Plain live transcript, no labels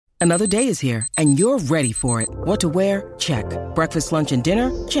Another day is here, and you're ready for it. What to wear? Check. Breakfast, lunch, and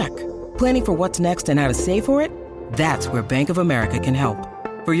dinner? Check. Planning for what's next and how to save for it? That's where Bank of America can help.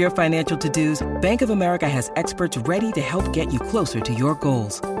 For your financial to-dos, Bank of America has experts ready to help get you closer to your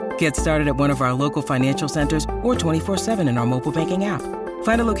goals. Get started at one of our local financial centers or 24/7 in our mobile banking app.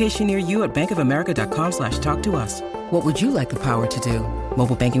 Find a location near you at bankofamerica.com/talktous. What would you like the power to do?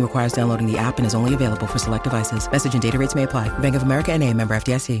 Mobile banking requires downloading the app and is only available for select devices. Message and data rates may apply. Bank of America N.A., member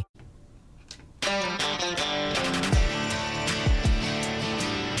FDIC.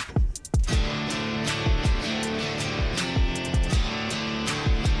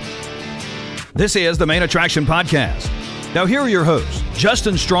 This is the Main Attraction Podcast. Now here are your hosts,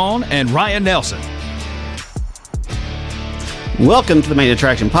 Justin Strawn and Ryan Nelson. Welcome to the Main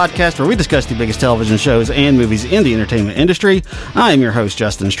Attraction Podcast, where we discuss the biggest television shows and movies in the entertainment industry. I am your host,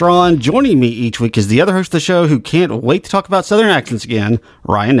 Justin Strawn. Joining me each week is the other host of the show who can't wait to talk about Southern accents again,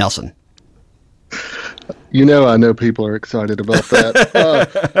 Ryan Nelson. You know, I know people are excited about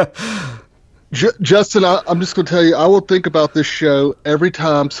that. Justin, I'm just going to tell you, I will think about this show every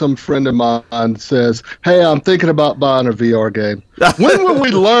time some friend of mine says, hey, I'm thinking about buying a VR game. When will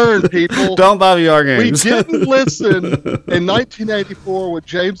we learn, people? Don't buy VR games. We didn't listen in 1984 when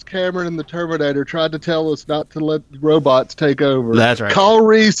James Cameron and the Terminator tried to tell us not to let robots take over. That's right. Kyle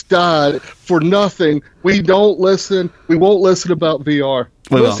Reese died for nothing. We don't listen. We won't listen about VR.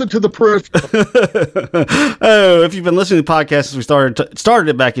 Listen to the Peripheral. Oh, if you've been listening to the podcast since we started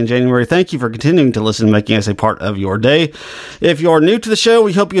it back in January, thank you for continuing to listen and making us a part of your day. If you're new to the show,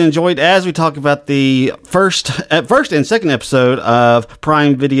 we hope you enjoyed as we talk about the first and second episode of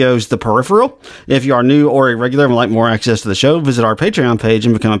Prime Video's The Peripheral. If you are new or a regular and would like more access to the show, visit our Patreon page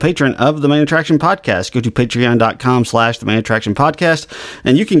and become a patron of the Main Attraction Podcast. Go to patreon.com/the Main Attraction Podcast,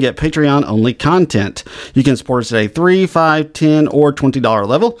 and you can get Patreon-only content. You can support us at a $3, $5, $10, or $20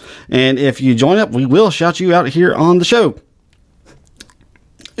 level, and if you join up, we will shout you out here on the show.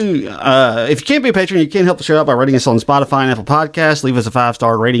 If you can't be a patron, you can help the show out by rating us on Spotify and Apple Podcasts. Leave us a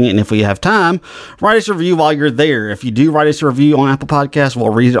 5-star rating, and if we have time, write us a review while you're there. If you do write us a review on Apple Podcasts, we'll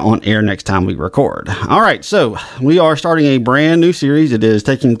read it on air next time we record. All right, so we are starting a brand new series. It is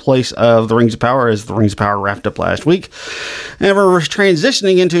taking place of The Rings of Power, as The Rings of Power wrapped up last week, and we're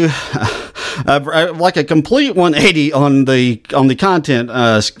transitioning into like a complete 180 on the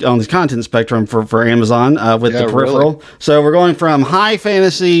content spectrum for Amazon with the Peripheral. Really? So we're going from high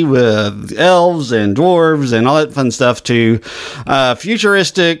fantasy with elves and dwarves and all that fun stuff to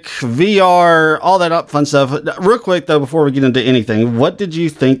futuristic VR, all that fun stuff. Real quick though, before we get into anything, what did you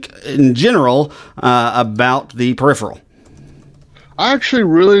think in general about the Peripheral? I actually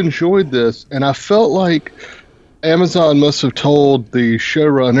really enjoyed this, and I felt like Amazon must have told the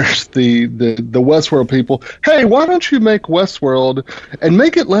showrunners, the Westworld people, hey, why don't you make Westworld and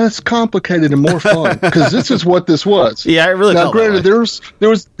make it less complicated and more fun? Because this is what this was. Yeah, it really. Now, granted, there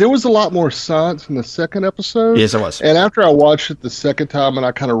was a lot more science in the second episode. Yes, it was. And after I watched it the second time and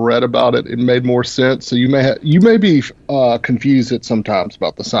I kind of read about it, it made more sense. So you may be confused at sometimes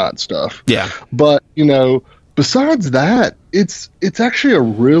about the science stuff. Yeah, but besides that, it's actually a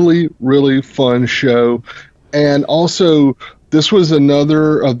really, really fun show. And also, this was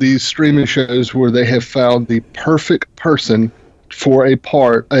another of these streaming shows where they have found the perfect person for a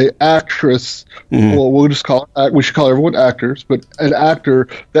part, an actress. Mm-hmm. Well, we should call everyone actors, but an actor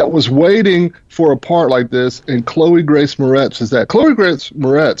that was waiting for a part like this. And Chloe Grace Moretz is that. Chloe Grace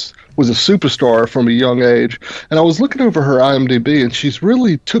Moretz was a superstar from a young age. And I was looking over her IMDb, and she's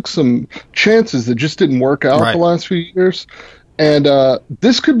really took some chances that just didn't work out the last few years. And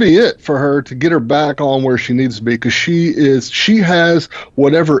this could be it for her to get her back on where she needs to be, because she has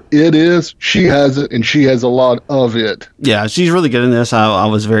whatever it is, she has it, and she has a lot of it. Yeah, she's really good in this. I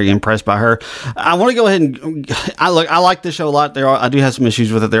was very impressed by her. I want to go ahead and I like this show a lot. I do have some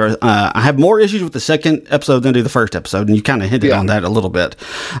issues with it. I have more issues with the second episode than I do the first episode, and you kind of hinted on that a little bit.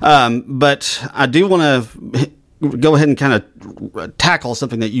 But I do want to go ahead and kind of tackle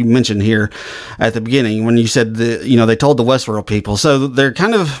something that you mentioned here at the beginning when you said they told the Westworld people. So they're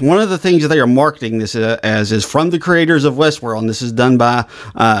kind of, one of the things that they are marketing this as is from the creators of Westworld, and this is done by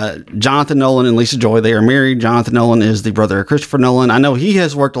Jonathan Nolan and Lisa Joy. They are married. Jonathan Nolan is the brother of Christopher Nolan. I know he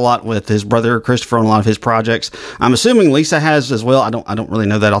has worked a lot with his brother Christopher on a lot of his projects. I'm assuming Lisa has as well. I don't really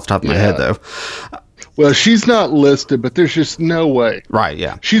know that off the top of my head though. Well, she's not listed, but there's just no way. Right?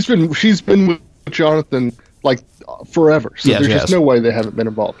 Yeah. She's been with Jonathan like forever. So there's just no way they haven't been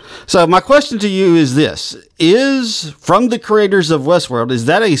involved. So my question to you is this: is from the creators of Westworld, is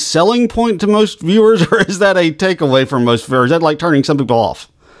that a selling point to most viewers, or is that a takeaway from most viewers? Is that like turning some people off?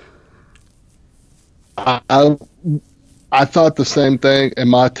 I thought the same thing, and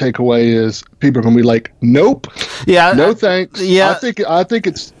my takeaway is people are going to be like, "Nope, no thanks." Yeah, I think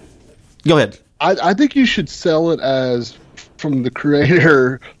it's. Go ahead. I think you should sell it as from the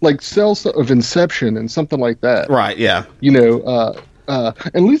creator, like sell of Inception and something like that. Right. Yeah.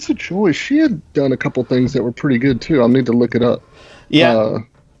 And Lisa Joy, she had done a couple things that were pretty good too. I'll need to look it up. Yeah.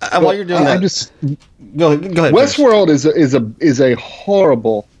 While you're doing that, go ahead. Westworld is a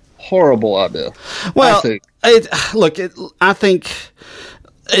horrible idea. Well, I think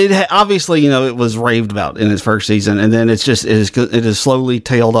obviously, it was raved about in its first season, and then it has slowly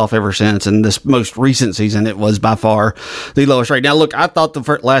tailed off ever since. And this most recent season, it was by far the lowest rate. Now, look, I thought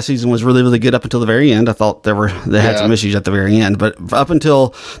the last season was really, really good up until the very end. I thought they had some issues at the very end, but up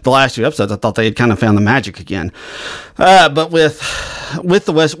until the last 2 episodes, I thought they had kind of found the magic again. But with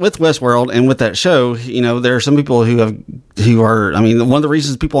Westworld and with that show, there are some people who are. I mean, one of the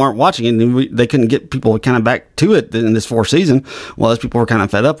reasons people aren't watching it, and they couldn't get people kind of back to it in this 4th season, was people were kind of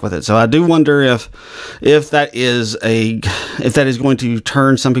fed up with it. So I do wonder if that is going to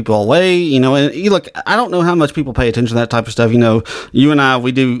turn some people away. And look, I don't know how much people pay attention to that type of stuff. You and I,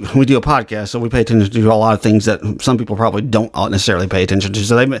 we do a podcast, so we pay attention to a lot of things that some people probably don't necessarily pay attention to.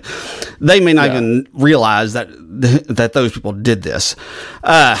 So they may not even realize that those people did this.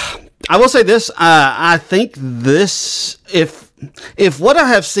 I will say this. I think this, if what I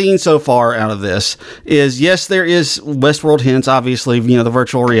have seen so far out of this is, yes, there is Westworld hints, obviously, the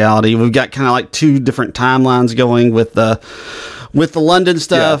virtual reality. We've got kind of like 2 different timelines going with the London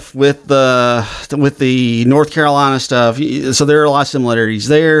stuff, with the North Carolina stuff. So there are a lot of similarities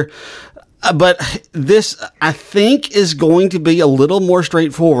there. But this, I think, is going to be a little more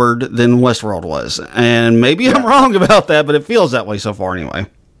straightforward than Westworld was. And maybe I'm wrong about that, but it feels that way so far anyway.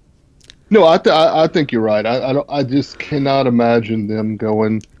 No, I think you're right. I just cannot imagine them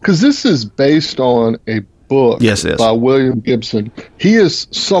going, because this is based on a book by William Gibson. He is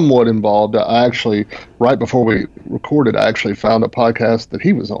somewhat involved. I actually, right before we recorded, I actually found a podcast that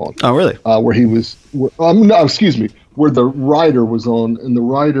he was on. Oh, really? Where he was, where the writer was on, and the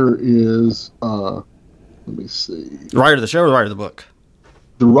writer is, let me see. The writer of the show or the writer of the book?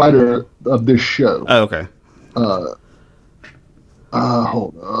 The writer of this show. Oh, okay.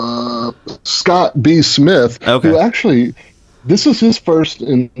 Hold up. Scott B. Smith, okay. Who actually, this is his first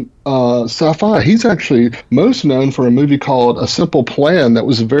in sci-fi. He's actually most known for a movie called A Simple Plan that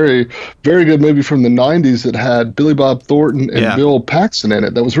was a very, very good movie from the 90s that had Billy Bob Thornton and Bill Paxton in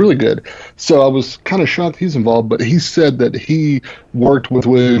it. That was really good. So I was kind of shocked he's involved, but he said that he worked with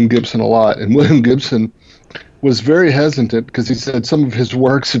William Gibson a lot, and William Gibson was very hesitant because he said some of his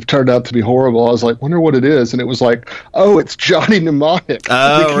works have turned out to be horrible. I was like, wonder what it is. And it was like, oh, it's Johnny Mnemonic.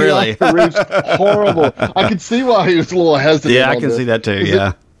 Oh, really? Horrible. I could see why he was a little hesitant. Yeah, I can see that too.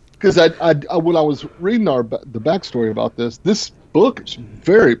 Yeah. Because I when I was reading the backstory about this book was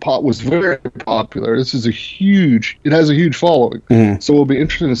very popular. This is it has a huge following. Mm-hmm. So it'll be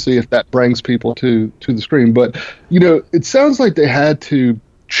interesting to see if that brings people to the screen. But, it sounds like they had to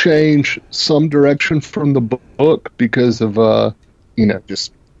change some direction from the book because of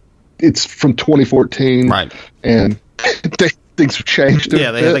just it's from 2014, right? And things have changed.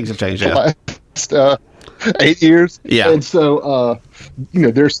 Things have changed. Yeah, last 8 years. Yeah, and so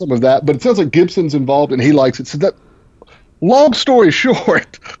there's some of that, but it sounds like Gibson's involved and he likes it. So that. Long story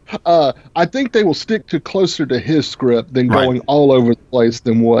short, I think they will stick to closer to his script than going all over the place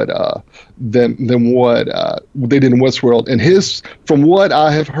than what they did in Westworld. And from what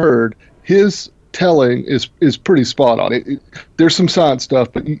I have heard, his telling is pretty spot on. There's some science stuff,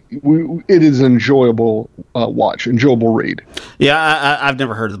 but it is an enjoyable enjoyable read. Yeah, I've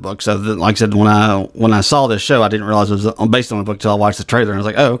never heard of the book, so like I said, when I saw this show, I didn't realize it was based on a book until I watched the trailer, and I was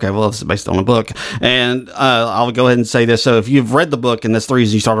like, oh, okay, well, it's based on a book. And I'll go ahead and say this: so if you've read the book, and that's the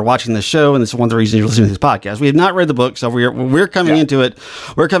reason you started watching this show, and it's one of the reasons you're listening to this podcast, we have not read the book, so we're coming into it.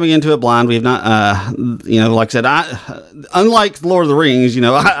 We're coming into it blind. We have not, like I said, unlike Lord of the Rings,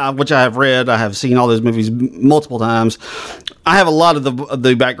 which I have read, I have seen all those movies multiple times. I have a lot of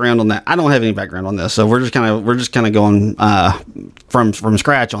the background on that. I don't have any background on this, so we're just kind of going from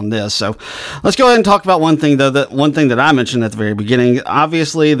scratch on this. So let's go ahead and talk about one thing though. That one thing that I mentioned at the very beginning.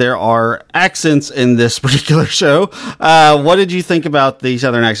 Obviously, there are accents in this particular show. What did you think about the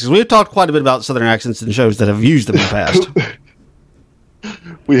Southern accents? We've talked quite a bit about Southern accents in shows that have used them in the past.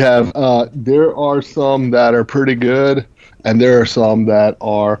 We have. There are some that are pretty good, and there are some that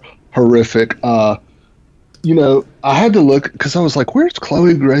are horrific. I had to look because I was like, "Where's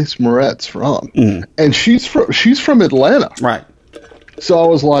Chloe Grace Moretz from?" Mm. And she's from Atlanta, right? So I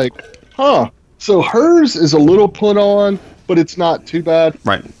was like, "Huh." So hers is a little put on, but it's not too bad,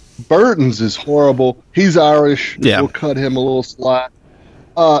 right? Burton's is horrible. He's Irish. Yeah. We'll cut him a little slack.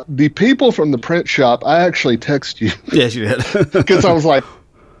 The people from the print shop, I actually text you. Yes, you did. Because I was like,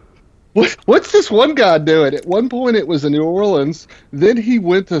 what's this one guy doing? At one point it was in New Orleans. Then he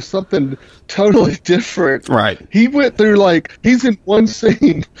went to something totally different. Right. He went through, like, he's in one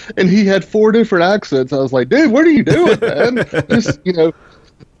scene and he had 4 different accents. I was like, dude, what are you doing, man? Just,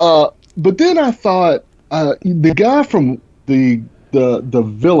 but then I thought, the guy from the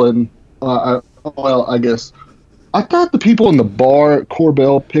villain, I guess, I thought the people in the bar,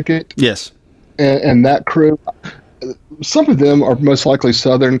 Corbell Pickett, Yes. and that crew, some of them are most likely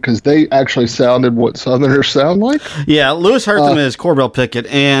Southern because they actually sounded what Southerners sound like. Yeah, Lewis Hertham is Corbell Pickett,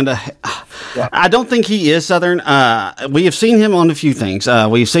 and I don't think he is Southern. We have seen him on a few things.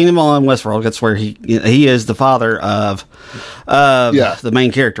 We've seen him on Westworld. That's where he is the father of the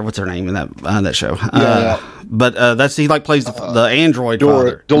main character. What's her name in that show? But he plays the android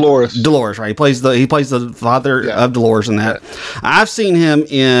father, Dolores, right? He plays the father of Dolores in that. Yeah. I've seen him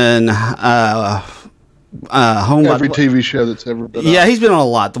in every TV show that's ever been on. Yeah, he's been on a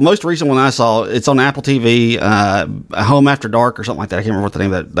lot. The most recent one I saw, it's on Apple TV, Home After Dark or something like that. I can't remember what the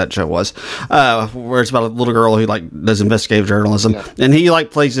name of that show was, where it's about a little girl who does investigative journalism, and he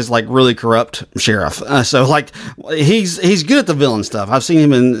plays this really corrupt sheriff. So he's good at the villain stuff. I've seen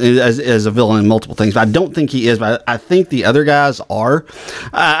him as a villain in multiple things, but I don't think he is. But I think the other guys are.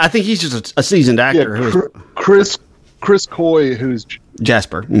 I think he's just a seasoned actor. Yeah, Chris Coy, who's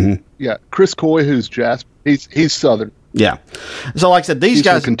Jasper. Mm-hmm. Yeah, Chris Coy, who's Jasper. He's Southern. Yeah. So, like I said, these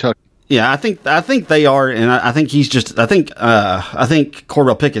guys, from Kentucky. Yeah, I think they are, and I think he's just. I think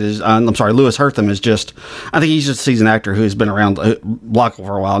Corbell Pickett is. I'm sorry, Lewis Hertham is just. I think he's just a seasoned actor who's been around the block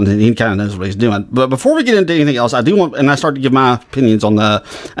for a while, and he kind of knows what he's doing. But before we get into anything else, I do want, and I start to give my opinions on the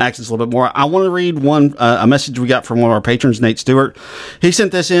accents a little bit more. I want to read a message we got from one of our patrons, Nate Stewart. He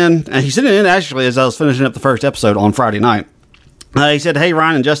sent this in, and he sent it in actually as I was finishing up the first episode on Friday night. He said, "Hey,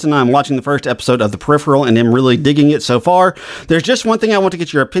 Ryan and Justin, I'm watching the first episode of The Peripheral and am really digging it so far. There's just one thing I want to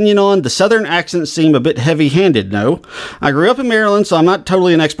get your opinion on. The Southern accents seem a bit heavy-handed, no? I grew up in Maryland, so I'm not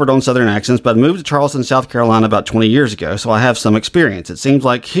totally an expert on Southern accents, but I moved to Charleston, South Carolina about 20 years ago, so I have some experience. It seems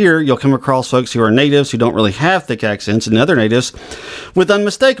like here you'll come across folks who are natives who don't really have thick accents and other natives with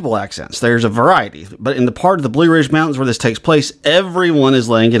unmistakable accents. There's a variety, but in the part of the Blue Ridge Mountains where this takes place, everyone is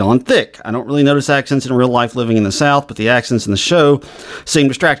laying it on thick. I don't really notice accents in real life living in the South, but the accents in the show seemed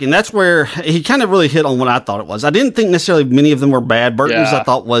distracting." That's where he kind of really hit on what I thought it was. I didn't think necessarily many of them were bad. Burton's I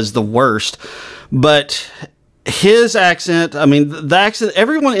thought was the worst, but his accent, I mean, the accent,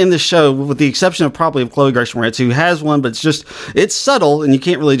 everyone in the show, with the exception of probably of Chloe Grace Moretz, who has one, but it's subtle and you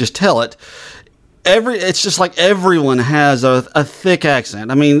can't really just tell it. It's just like everyone has a thick accent.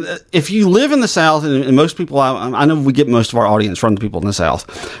 I mean, if you live in the South, and most people, I know we get most of our audience from the people in the South,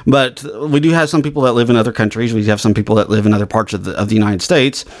 but we do have some people that live in other countries. We have some people that live in other parts of the United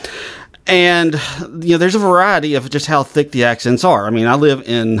States. And, there's a variety of just how thick the accents are. I mean, I live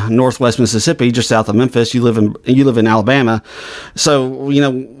in Northwest Mississippi, just south of Memphis. You live in Alabama. So,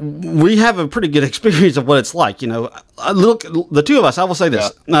 we have a pretty good experience of what it's like. Look, the two of us, I will say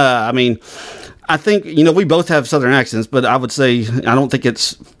this. I mean, I think, we both have Southern accents, but I would say, I don't think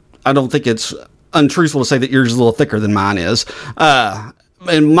it's untruthful to say that yours is a little thicker than mine is.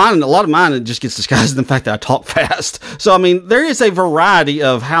 And a lot of mine, it just gets disguised in the fact that I talk fast. So, I mean, there is a variety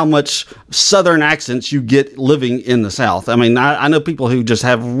of how much Southern accents you get living in the South. I mean, I know people who just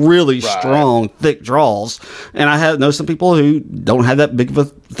have really strong, thick draws, and I know some people who don't have that big of a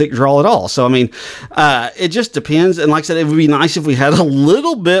thick drawl at all. So, I mean, it just depends. And like I said, it would be nice if we had a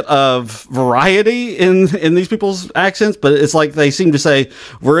little bit of variety in these people's accents, but it's like they seem to say,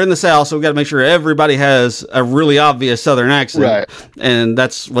 we're in the South, so we got to make sure everybody has a really obvious Southern accent. Right. And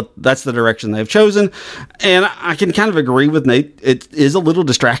that's the direction they've chosen. And I can kind of agree with Nate. It is a little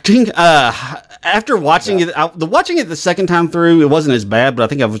distracting. After watching it the second time through, it wasn't as bad, but I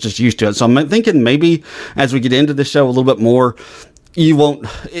think I was just used to it. So I'm thinking maybe as we get into the show a little bit more,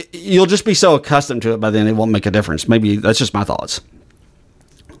 you'll just be so accustomed to it by then it won't make a difference. Maybe that's just my thoughts.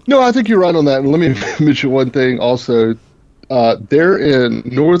 No, I think you're right on that. And let me mention one thing also. They're in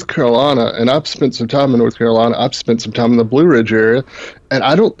North Carolina, and I've spent some time in North Carolina. I've spent some time in the Blue Ridge area, and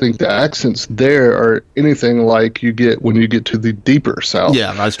I don't think the accents there are anything like you get when you get to the deeper South.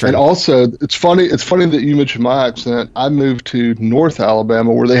 Yeah, that's true. And also, it's funny that you mentioned my accent. I moved to North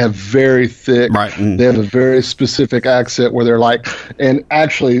Alabama, where they have very thick. Right. They have a very specific accent where they're like, and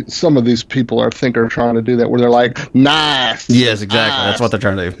actually, some of these people are trying to do that, where they're like, nice. Yes, exactly. Nice. That's what they're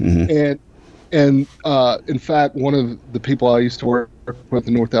trying to do. Mm-hmm. And in fact, one of the people I used to work with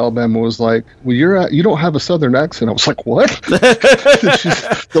in North Alabama was like, well, you don't have a Southern accent. I was like, what?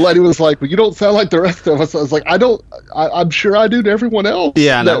 The lady was like, well, you don't sound like the rest of us. I was like, I'm sure I do to everyone else.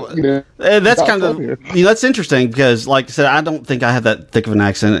 Yeah, that's kind of, that's interesting because, like I said, I don't think I have that thick of an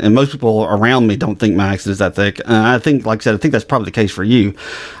accent, and most people around me don't think my accent is that thick. I think, like I said, I think that's probably the case for you.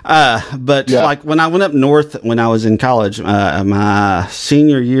 But like when I went up north when I was in college, my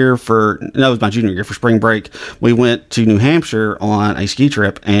senior year it was my junior year for spring break, we went to New Hampshire on a ski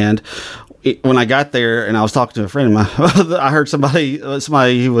trip, and when I got there and I was talking to a friend of mine, I heard somebody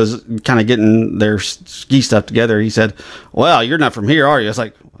who was kind of getting their ski stuff together. He said, well, you're not from here, are you? I was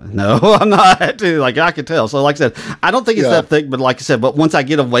like, no, I'm not. Like, I could tell. So like I said, I don't think it's that thick, but like I said, but once I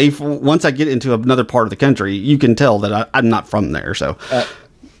get into another part of the country, you can tell that I'm not from there. So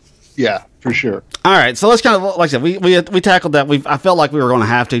yeah, for sure. All right, so let's kind of, like I said, we tackled that. I felt like we were going to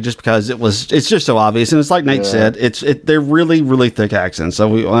have to, just because it's just so obvious, and it's like Nate said, they're really, really thick accents.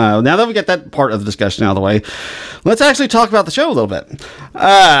 So now that we get that part of the discussion out of the way, let's actually talk about the show a little bit.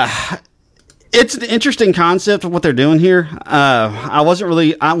 It's an interesting concept of what they're doing here. I wasn't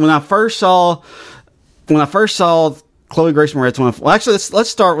really when I first saw Chloe Grace Moretz. Well, actually, let's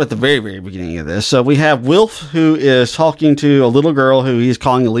start with the very, very beginning of this. So we have Wilf, who is talking to a little girl who he's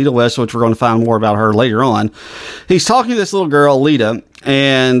calling Alita West, which we're going to find more about her later on. He's talking to this little girl, Alita,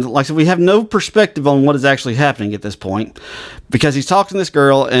 and like I said, we have no perspective on what is actually happening at this point, because he's talking to this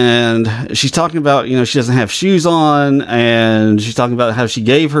girl, and she's talking about, she doesn't have shoes on, and she's talking about how she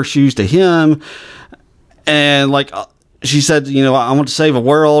gave her shoes to him, and like, she said, I want to save a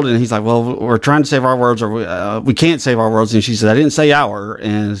world. And he's like, well, we're trying to save our worlds, or we can't save our worlds. And she said, I didn't say our.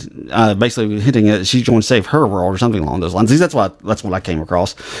 And basically hinting at she's going to save her world or something along those lines. That's what I came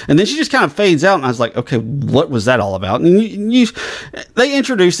across. And then she just kind of fades out. And I was like, okay, what was that all about? And they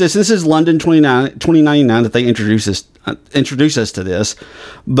introduced this. This is London 2099 that they introduce us to this.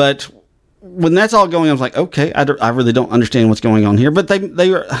 But when that's all going on, I was like, okay, I really don't understand what's going on here. But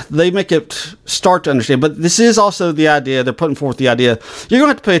they make it start to understand. But this is also the idea, they're putting forth the idea, you're going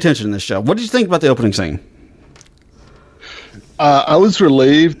to have to pay attention to this show. What did you think about the opening scene? I was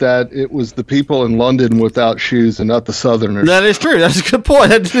relieved that it was the people in London without shoes and not the Southerners. That is true. That's a good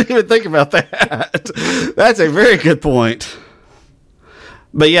point. I didn't even think about that. That's a very good point.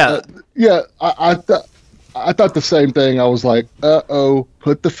 But yeah. I thought the same thing. I was like,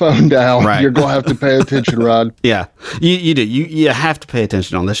 put the phone down. Right. You're going to have to pay attention, Rod. Yeah, you do. You have to pay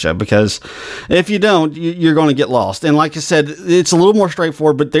attention on this show, because if you don't, you're going to get lost. And like I said, it's a little more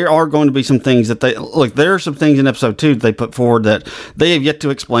straightforward, but there are going to be some things that there are some things in episode 2 that they put forward that they have yet to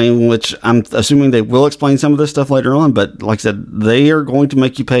explain, which I'm assuming they will explain some of this stuff later on. But like I said, they are going to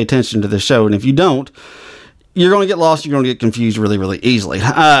make you pay attention to this show. And if you don't, you're going to get lost. You're going to get confused really, really easily.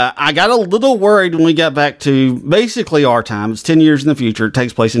 I got a little worried when we got back to basically our time. It's 10 years in the future. It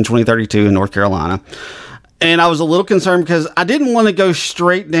takes place in 2032 in North Carolina. And I was a little concerned because I didn't want to go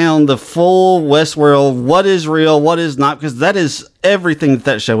straight down the full Westworld, what is real, what is not, because that is everything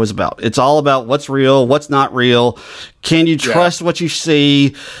that show is about. It's all about what's real, what's not real. Can you trust what you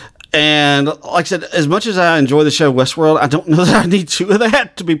see? And like I said, as much as I enjoy the show Westworld, I don't know that I need 2 of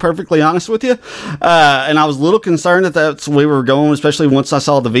that, to be perfectly honest with you. And I was a little concerned that that's where we were going, especially once I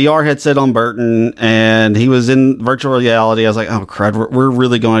saw the VR headset on Burton and he was in virtual reality. I was like, oh crud, we're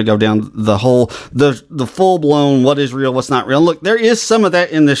really going to go down the full blown what is real, what's not real. And look, there is some of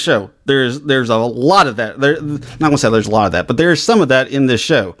that in this show. There's a lot of that. Not going to say there's a lot of that, but there is some of that in this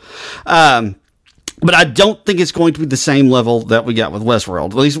show. But I don't think it's going to be the same level that we got with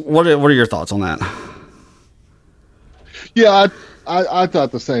Westworld. At least, what are your thoughts on that? Yeah, I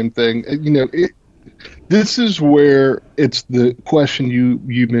thought the same thing. This is where it's the question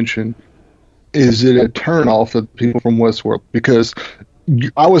you mentioned. Is it a turnoff of people from Westworld? Because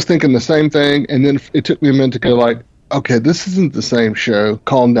I was thinking the same thing, and then it took me a minute to go like, okay, this isn't the same show.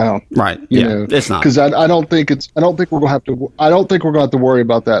 Calm down. Right. It's not. Because I don't think we're going to have to worry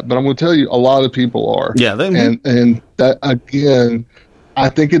about that. But I'm going to tell you, a lot of people are. Yeah. And that again, I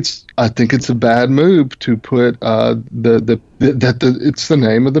think it's a bad move to put it's the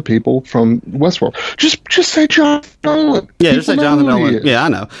name of the people from Westworld. Just say John Nolan. Yeah, just say Jonathan Nolan. Yeah, I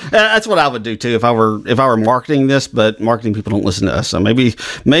know. That's what I would do too if I were marketing this, but marketing people don't listen to us. So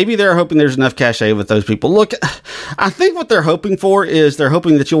maybe they're hoping there's enough cachet with those people. Look, I think what they're hoping for is they're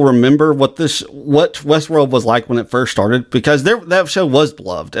hoping that you'll remember what Westworld was like when it first started, because that show was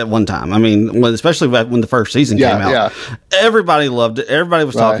beloved at one time. I mean, especially when the first season came out. Yeah. Everybody loved it. Everybody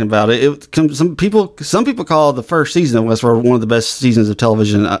was talking about it. Some people call the first season of Westworld one of the best seasons of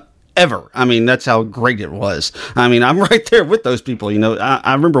television ever. I mean, that's how great it was. I mean, I'm right there with those people.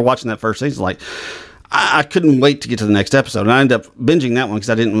 I remember watching that first season, like, I couldn't wait to get to the next episode, and I ended up binging that one because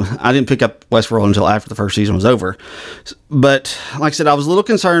I didn't pick up Westworld until after the first season was over. But like I said, I was a little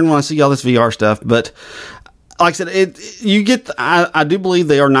concerned when I see all this VR stuff, but like I said, I do believe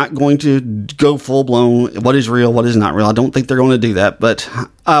they are not going to go full blown. What is real? What is not real? I don't think they're going to do that. But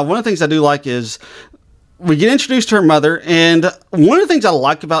one of the things I do like is we get introduced to her mother, and one of the things I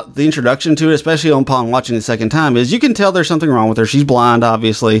like about the introduction to it, especially upon watching the second time, is you can tell there's something wrong with her. She's blind,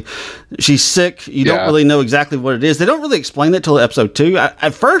 obviously. She's sick. You don't really know exactly what it is. They don't really explain it till episode 2.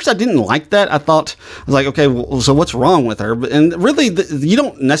 At first, I didn't like that. I was like, okay, well, so what's wrong with her? And really, you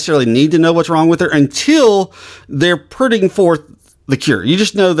don't necessarily need to know what's wrong with her until they're putting forth the cure. You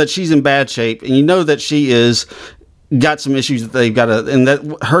just know that she's in bad shape, and you know that she is got some issues that they've got to, and that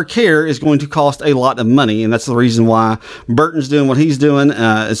her care is going to cost a lot of money. And that's the reason why Burton's doing what he's doing.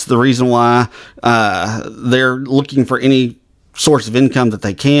 It's the reason why they're looking for any source of income that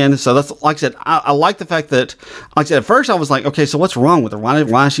they can. So that's, like I said, I like the fact that, like I said, at first I was like, okay, so what's wrong with her?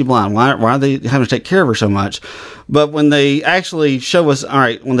 Why is she blind? Why are they having to take care of her so much? But when they actually show us, all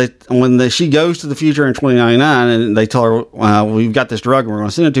right, she goes to the future in 2099 and they tell her, we've got this drug and we're going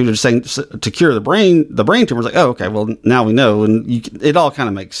to send it to her to cure the brain tumor. It's like, oh, okay, well now we know. And it all kind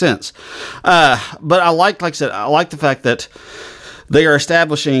of makes sense. But like I said, I like the fact that they are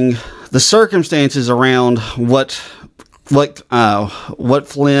establishing the circumstances around what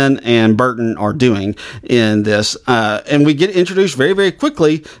Flynn and Burton are doing in this. And we get introduced very, very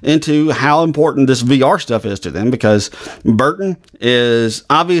quickly into how important this VR stuff is to them, because Burton is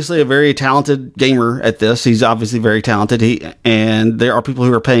obviously a very talented gamer at this. He's obviously very talented. And there are people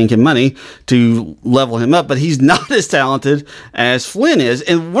who are paying him money to level him up, but he's not as talented as Flynn is.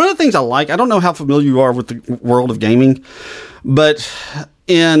 And one of the things I don't know how familiar you are with the world of gaming, but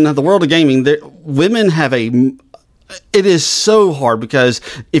in the world of gaming, women have it is so hard, because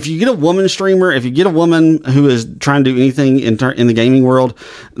if you get a woman streamer, if you get a woman who is trying to do anything in the gaming world,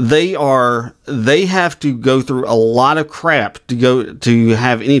 they have to go through a lot of crap to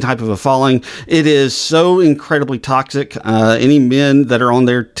have any type of a following. It is so incredibly toxic. Any men that are on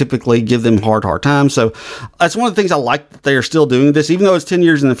there typically give them hard time. So that's one of the things I like, that they are still doing this, even though it's 10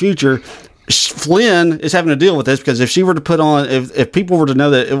 years in the future. Flynn is having to deal with this, because if she were to if people were to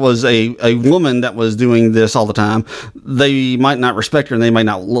know that it was a woman that was doing this all the time, they might not respect her and they might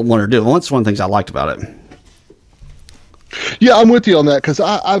not want her to do it. Well, that's one of the things I liked about it. Yeah, I'm with you on that, because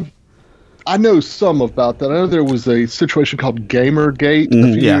I know some about that. I know there was a situation called Gamergate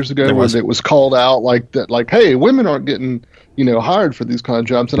a few years ago where it was called out like that, like, hey, women aren't getting hired for these kind of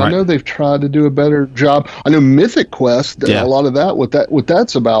jobs. And right. I know they've tried to do a better job. I know Mythic Quest, a lot of that, what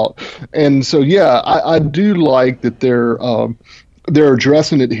that's about. And so, yeah, I do like that they're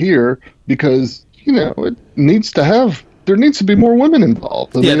addressing it here, because, it needs to be more women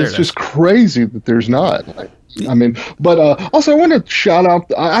involved. I mean, it's just crazy that there's not. But also I want to shout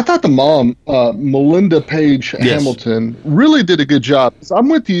out, I thought the mom, Melinda Page Hamilton, really did a good job. I'm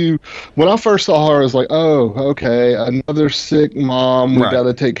with you. When I first saw her, I was like, oh, okay, another sick mom. We got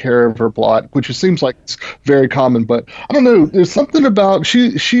to take care of her plot, which it seems like it's very common. But I don't know. There's something about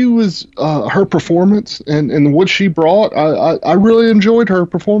she was her performance and what she brought. I really enjoyed her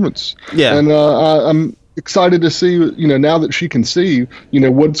performance. Yeah, and I'm excited to see, now that she can see,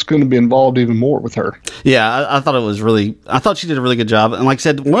 what's going to be involved even more with her. Yeah, I thought she did a really good job. And like I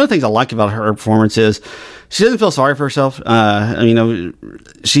said, one of the things I like about her performance is she doesn't feel sorry for herself.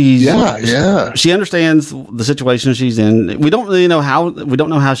 She understands the situation she's in. We don't know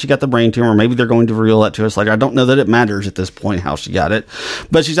how she got the brain tumor. Maybe they're going to reveal that to us later. I don't know that it matters at this point how she got it,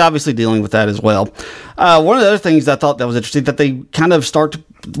 but she's obviously dealing with that as well. One of the other things I thought that was interesting, that they kind of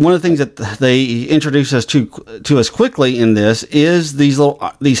one of the things that they introduce us to us quickly in this is these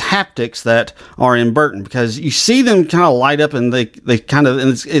haptics that are in Burton, because you see them kind of light up, and they kind of,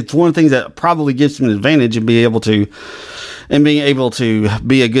 and it's one of the things that probably gives them an advantage in being able to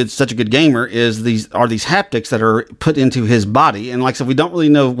be such a good gamer, is these haptics that are put into his body. And like I said, we don't really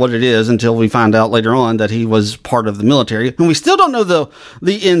know what it is until we find out later on that he was part of the military, and we still don't know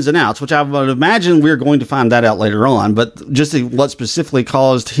the ins and outs, which I would imagine we're going to find that out later on. But just what specifically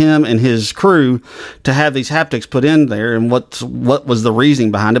caused him and his crew to have these haptics put in there, and what was the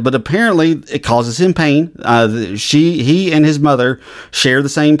reasoning behind it. But apparently it causes him pain. He and his mother share the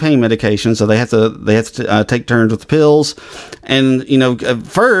same pain medication, so they have to take turns with the pills. And at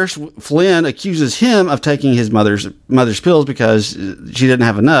first Flynn accuses him of taking his mother's pills because she didn't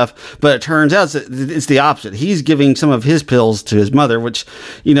have enough, but it turns out it's the opposite. He's giving some of his pills to his mother, which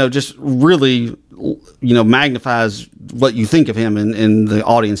just really magnifies what you think of him in the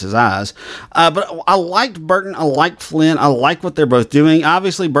audience's eyes. But I liked Burton. I liked Flynn. I like what they're both doing.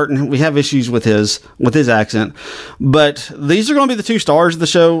 Obviously, Burton, we have issues with his accent, but these are going to be the two stars of the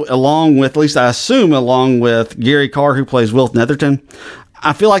show, along with, at least I assume, along with Gary Carr, who plays Wilt Netherton.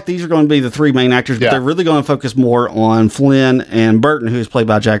 I feel like these are going to be the three main actors, but they're really going to focus more on Flynn and Burton, who is played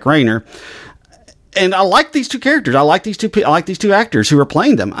by Jack Rayner. And I like these two characters. I like these two actors who are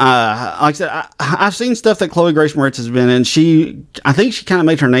playing them. Like I said, I've seen stuff that Chloe Grace Moretz has been in. I think she kind of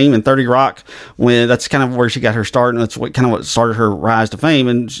made her name in 30 Rock, when that's kind of where she got her start, and that's what started her rise to fame.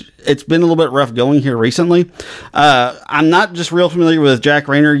 And it's been a little bit rough going here recently. I'm not just real familiar with Jack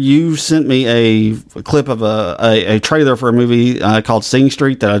Rayner. You sent me a clip of a trailer for a movie called Sing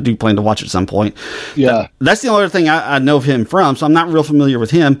Street that I do plan to watch at some point. Yeah, that's the only other thing I know of him from. So I'm not real familiar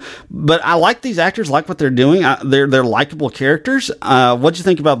with him, but I like these actors. Like what they're doing. They're likable characters. What'd you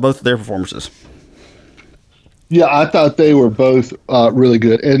think about both of their performances? Yeah, I thought they were both really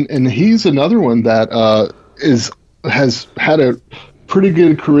good, and he's another one that has had a pretty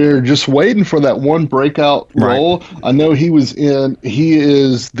good career, just waiting for that one breakout role. Right. I know he is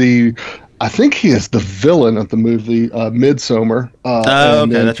the villain of the movie Midsommar.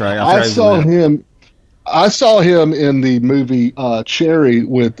 Okay, that's right. I saw him in the movie Cherry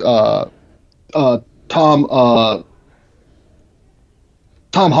with Tom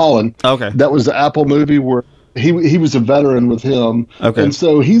Holland. Okay. That was the Apple movie where he was a veteran with him. Okay. And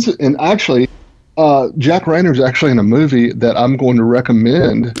so Jack Rayner's actually in a movie that I'm going to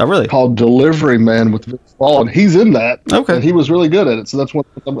recommend. Oh, really? Called Delivery Man with Vince Vaughn. He's in that. Okay. And he was really good at it. So that's what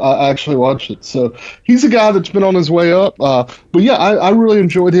I actually watched it. So he's a guy that's been on his way up. But yeah, I really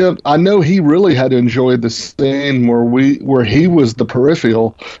enjoyed him. I know he really had enjoyed the scene where he was the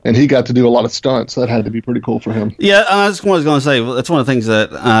peripheral and he got to do a lot of stunts. That had to be pretty cool for him. Yeah, I was going to say, that's one of the things that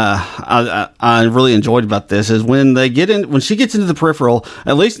I really enjoyed about this is when she gets into the peripheral,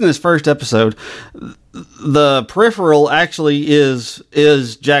 at least in this first episode, the peripheral actually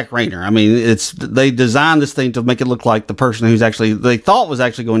is Jack Rayner. I mean, they designed this thing to make it look like the person they thought was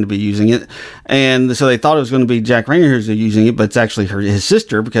actually going to be using it, and so they thought it was going to be Jack Rayner who's using it, but it's actually his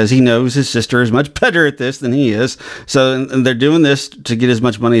sister, because he knows his sister is much better at this than he is. So, and they're doing this to get as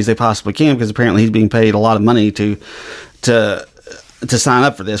much money as they possibly can, because apparently he's being paid a lot of money to sign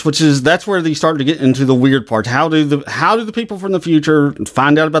up for this, that's where they start to get into the weird parts. How do the people from the future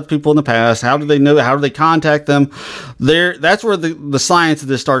find out about the people in the past? How do they know? How do they contact them? That's where the science of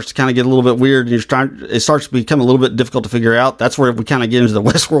this starts to kind of get a little bit weird, and it starts to become a little bit difficult to figure out. That's where we kind of get into the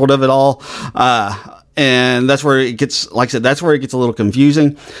Westworld of it all. And that's where it gets, like I said, that's where it gets a little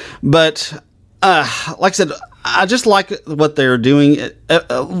confusing. But, like I said, I just like what they're doing.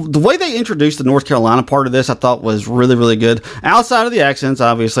 The way they introduced the North Carolina part of this, I thought was really, really good. Outside of the accents,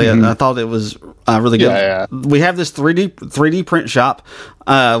 obviously, I thought it was really good. Yeah. We have this 3D print shop,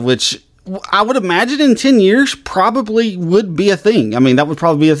 which I would imagine in 10 years probably would be a thing. I mean, that would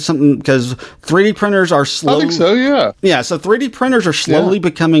probably be something, because 3D printers are slow. I think so, yeah. Yeah, so 3D printers are slowly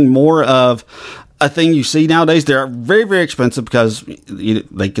becoming more of a thing you see nowadays. They're very, very expensive because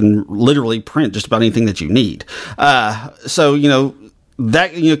they can literally print just about anything that you need. So,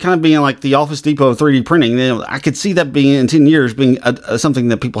 that, kind of being like the Office Depot of 3D printing, I could see that being in 10 years being something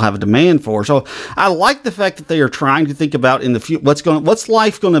that people have a demand for. So I like the fact that they are trying to think about in the future, what's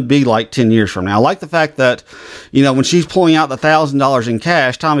life going to be like 10 years from now. I like the fact that, when she's pulling out the $1,000 in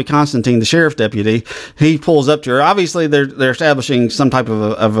cash, Tommy Constantine, the sheriff deputy, he pulls up to her. Obviously they're establishing some type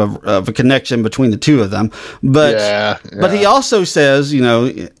of a connection between the two of them, but but he also says,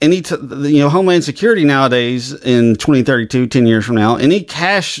 Homeland Security nowadays in 2032, 10 years from now, any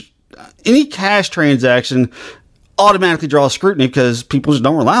cash transaction automatically draws scrutiny, because people just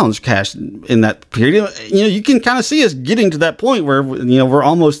don't rely on cash in that period. You can kind of see us getting to that point where we're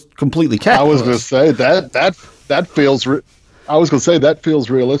almost completely cashless. I was going to say that feels. I was going to say that feels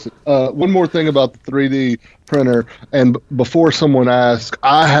realistic. One more thing about the 3D printer, and before someone asked,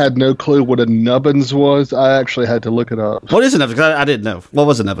 I had no clue what a nubbins was. I actually had to look it up. What is a nubbins? I didn't know. What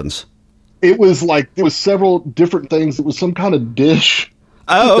was a nubbins? It was several different things. It was some kind of dish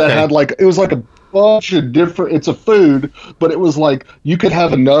that had it was like a bunch of different. It's a food, but it was like you could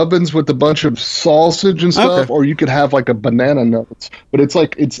have a nubbins with a bunch of sausage and stuff, or you could have like a banana nubbins. But it's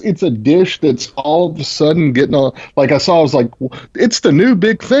like it's a dish that's all of a sudden getting on. Like I was like, it's the new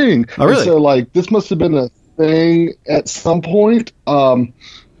big thing. Oh, really? And so this must have been a thing at some point.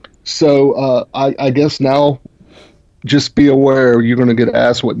 So I guess now, just be aware you're going to get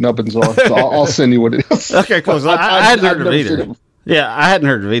asked what nubbins are. So I'll send you what it is. Okay, cool. I hadn't heard of it either. Yeah, I hadn't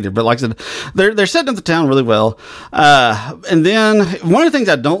heard of it either, but like I said, they're setting up the town really well. And then one of the things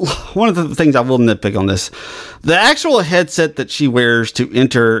I will nitpick on this, the actual headset that she wears to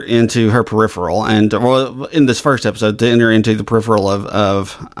enter into her peripheral, and in this first episode to enter into the peripheral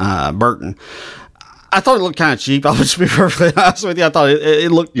of Burton. I thought it looked kind of cheap. I'll just be perfectly honest with you. I thought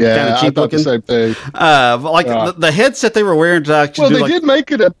it looked kind of cheap looking. The same thing. The headset they were wearing to actually did make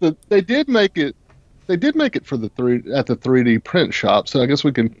it They did make it for the 3D print shop, so I guess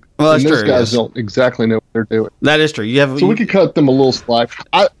we can. Well, that's those true, guys don't exactly know what they're doing. That is true. We could cut them a little slack.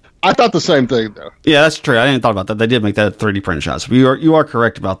 I thought the same thing though. Yeah, that's true. I didn't thought about that. They did make that a 3D print shot. So you are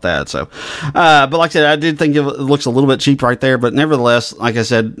correct about that. So, but like I said, I did think it looks a little bit cheap right there. But nevertheless, like I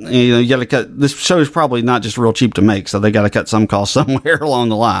said, you got to cut. This show is probably not just real cheap to make, so they got to cut some cost somewhere along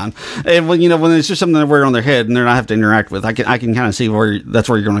the line. And when it's just something they wear on their head and they're not have to interact with, I can kind of see that's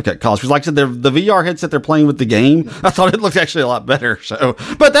where you're going to cut costs. Because like I said, the VR headset they're playing with the game, I thought it looked actually a lot better. So,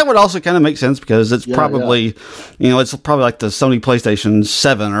 but that would also kind of make sense because it's probably it's probably like the Sony PlayStation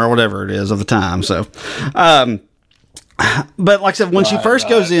 7 or whatever it is of the time. So, but like I said, when she first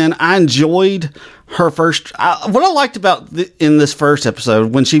goes in, I enjoyed her first. What I liked about in this first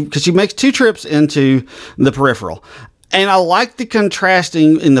episode because she makes 2 trips into the peripheral. And I like the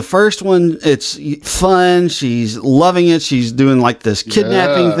contrasting. In the first one, it's fun. She's loving it. She's doing like this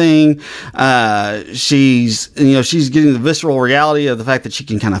kidnapping thing. She's getting the visceral reality of the fact that she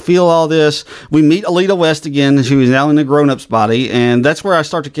can kind of feel all this. We meet Alita West again. Who is now in a grown-up's body. And that's where I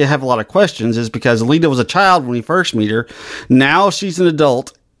start to have a lot of questions is because Alita was a child when we first meet her. Now she's an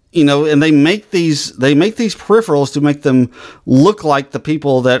adult. And they make these peripherals to make them look like the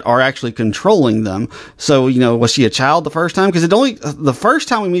people that are actually controlling them. So, was she a child the first time? Because the first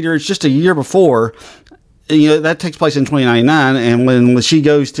time we meet her, it's just a year before. That takes place in 2099, and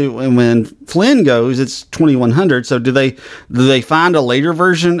when Flynn goes, it's 2100. So do they find a later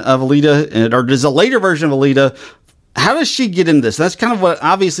version of Alita, or does a later version of Alita? How does she get in this? That's kind of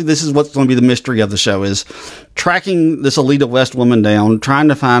obviously this is what's going to be the mystery of the show is tracking this Alita West woman down, trying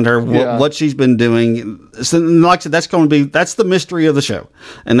to find her, what she's been doing. So, like I said, that's the mystery of the show.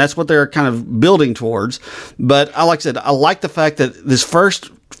 And that's what they're kind of building towards. But I like the fact that this first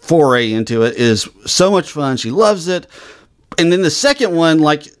foray into it is so much fun. She loves it. And then the second one,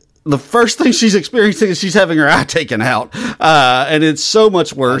 the first thing she's experiencing is she's having her eye taken out, and it's so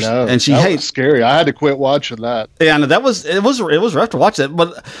much worse. And she hates. Was scary. I had to quit watching that. Yeah, no, it was rough to watch that.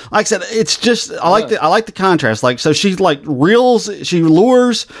 But like I said, it's just I like the contrast. So she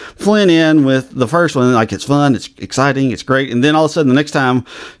lures Flynn in with the first one. It's fun, it's exciting, it's great, and then all of a sudden the next time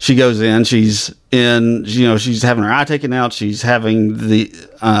she goes in, she's having her eye taken out. She's having she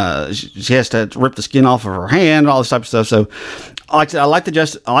has to rip the skin off of her hand, all this type of stuff. So. I like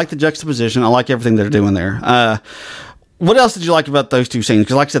the juxtaposition. I like everything they're doing there. What else did you like about those 2 scenes?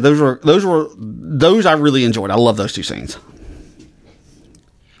 Because, like I said, those I really enjoyed. I love those 2 scenes.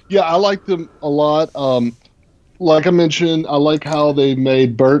 Yeah, I like them a lot. Like I mentioned, I like how they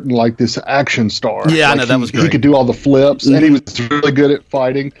made Burton like this action star. Yeah, I know that was great. He could do all the flips, and he was really good at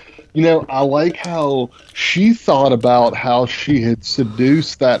fighting. I like how she thought about how she had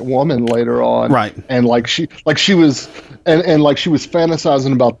seduced that woman later on, right? And she was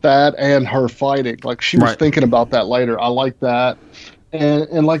fantasizing about that and her fighting. She was thinking about that later. I like that,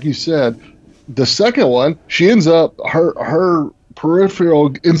 and like you said, the second one, she ends up her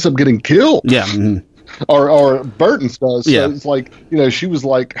peripheral ends up getting killed. Yeah. Mm-hmm. Or Burton's does. So yeah. It's she was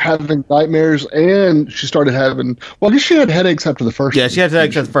having nightmares and she started having, I guess she had headaches after the first. Yeah, she had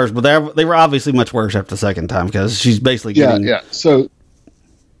headaches after the first, but they were obviously much worse after the second time because she's basically getting. Yeah. So,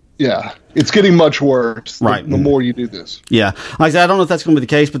 it's getting much worse the more you do this. Yeah. Like I said, I don't know if that's going to be the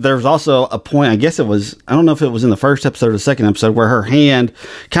case, but there was also a point, I guess it was, I don't know if it was in the first episode or the second episode, where her hand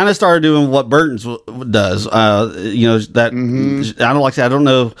kind of started doing what Burton's does. That, I don't like that. I don't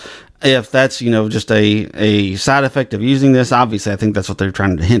know if that's, just a side effect of using this. Obviously, I think that's what they're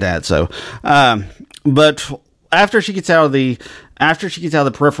trying to hint at. So, but after she gets out of the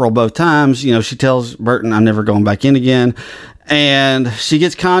peripheral both times, she tells Burton, "I'm never going back in again." And she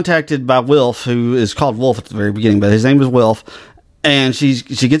gets contacted by Wilf, who is called Wolf at the very beginning, but his name is Wilf. And she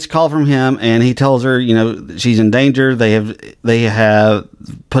gets a call from him, and he tells her, she's in danger. They have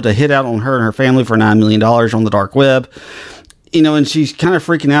put a hit out on her and her family for $9 million on the dark web. and she's kind of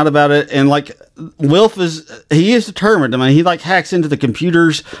freaking out about it. And like Wilf he is determined. I mean, he like hacks into the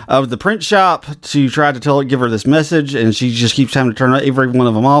computers of the print shop to try to give her this message, and she just keeps having to turn every one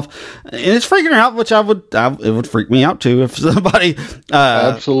of them off, and it's freaking her out, which it would freak me out too if somebody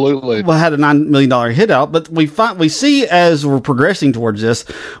absolutely had a $9 million hit out. But we see as we're progressing towards this,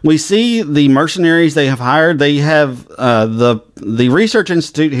 we see the mercenaries they have hired. They have the Research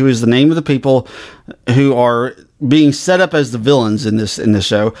Institute, who is the name of the people who are being set up as the villains in this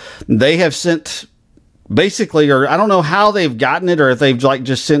show. They have sent basically, or I don't know how they've gotten it, or if they've like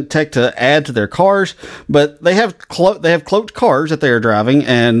just sent tech to add to their cars, but they have cloaked cars that they are driving,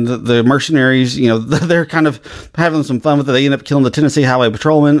 and the mercenaries, they're kind of having some fun with it. They end up killing the Tennessee Highway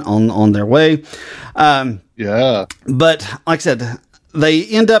Patrolman on their way. Yeah, but like I said, they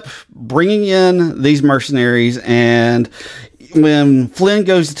end up bringing in these mercenaries, and when Flynn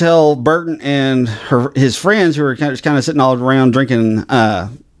goes to tell Burton and his friends, who are kind of sitting all around drinking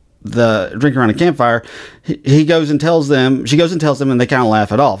around a campfire, she goes and tells them, and they kind of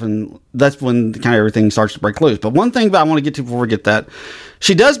laugh it off, and that's when kind of everything starts to break loose. But one thing that I want to get to before we get that,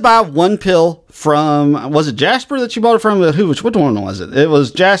 she does buy one pill from, was it Jasper that she bought it from? Which one was it? It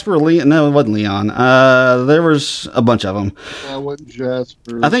was Jasper, Leon. No, it wasn't Leon. There was a bunch of them. That wasn't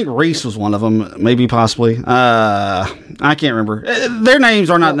Jasper. I think Reese was one of them, maybe, possibly. I can't remember. Their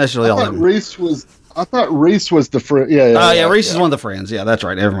names are not necessarily all of them. I thought Reese was the friend. Yeah, Reese is one of the friends. Yeah, that's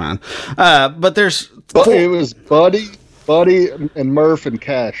right. Never mind. But there's... It was Buddy, and Murph, and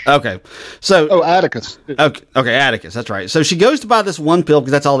Cash. Okay. So... Atticus. Okay, Atticus. That's right. So she goes to buy this one pill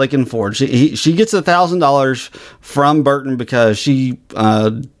because that's all they can afford. She gets $1,000 from Burton because she...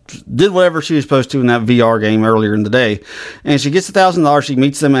 did whatever she was supposed to in that VR game earlier in the day. And she gets $1,000. She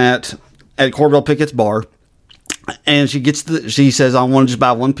meets them at Corbell Pickett's bar. And she says, I want to just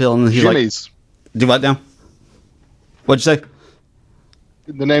buy one pill. And he's Jimmy's. Like... Do what now? What'd you say?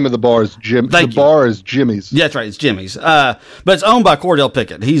 The name of the bar is Jim. The bar is Jimmy's. Yeah, that's right. It's Jimmy's. But it's owned by Cordell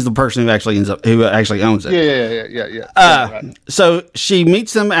Pickett. He's the person who actually owns it. Yeah. Right. So she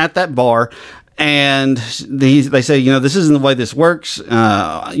meets them at that bar, and they say, this isn't the way this works. You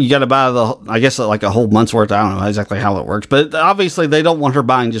got to buy like a whole month's worth. I don't know exactly how it works, but obviously they don't want her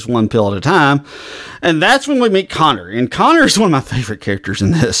buying just one pill at a time. And that's when we meet Connor. And Connor is one of my favorite characters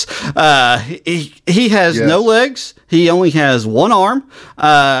in this. He has no legs. He only has one arm.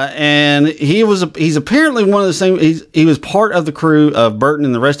 And he's apparently one of the same. He was part of the crew of Burton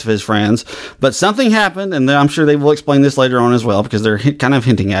and the rest of his friends. But something happened, and I'm sure they will explain this later on as well, because they're kind of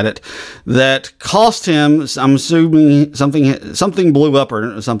hinting at it, that cost him, I'm assuming something blew up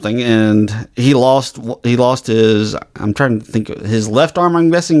or something, and he lost his, I'm trying to think, his left arm, I'm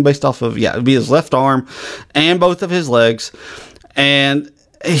guessing, based off of, it'd be his left arm and both of his legs. And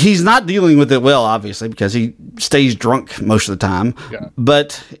he's not dealing with it well, obviously, because he stays drunk most of the time. Yeah.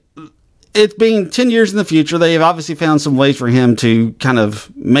 But it being 10 years in the future, they have obviously found some ways for him to kind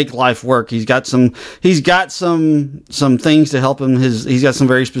of make life work. He's got some things to help him. He's got some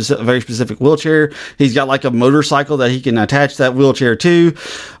very specific wheelchair. He's got like a motorcycle that he can attach that wheelchair to.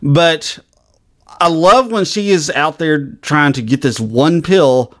 But I love when she is out there trying to get this one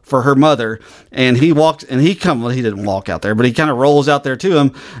pill for her mother, and he didn't walk out there, but he kind of rolls out there to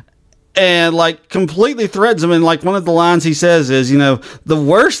him and like completely threatens him. And like one of the lines he says is, the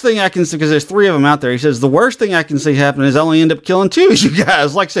worst thing I can see, because there's three of them out there, he says, the worst thing I can see happen is I only end up killing two of you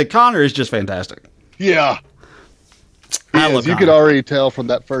guys. Like I said, Connor is just fantastic. Yeah. You could already tell from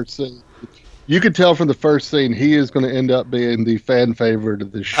that first scene. You could tell from the first scene he is going to end up being the fan favorite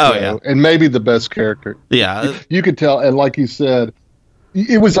of the show, and maybe the best character. Yeah, you could tell, and like you said,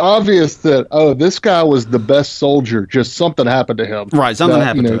 it was obvious that this guy was the best soldier. Just something happened to him. Right, something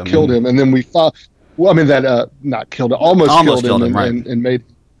happened to him, killed him, and then we thought. Well, I mean not killed him, almost killed him, right. and made.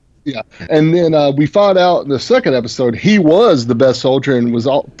 Yeah, and then we found out in the second episode he was the best soldier and was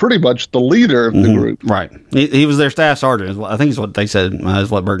pretty much the leader of the group. Right, he was their staff sergeant. I think is what they said.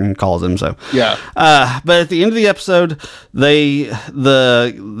 Is what Burton calls him. So yeah. But at the end of the episode,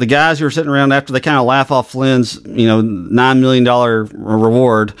 the guys who are sitting around after they kind of laugh off Flynn's $9 million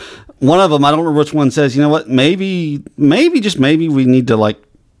reward. One of them, I don't remember which one, says, you know what, maybe just maybe we need to like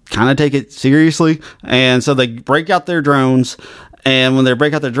kind of take it seriously. And so they break out their drones. And when they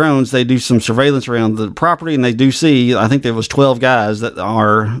break out their drones, they do some surveillance around the property, and they do see, I think there was 12 guys that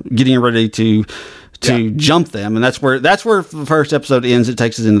are getting ready to jump them. And that's where the first episode ends. It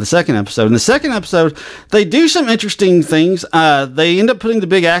takes us into the second episode. In the second episode, they do some interesting things. They end up putting the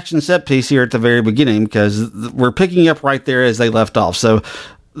big action set piece here at the very beginning, because we're picking up right there as they left off. So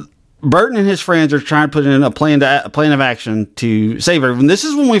Burton and his friends are trying to put in a plan of action to save everyone. This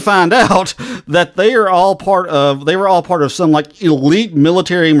is when we find out that they were all part of some like elite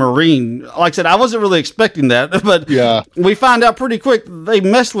military marine. Like I said, I wasn't really expecting that, but yeah, we find out pretty quick they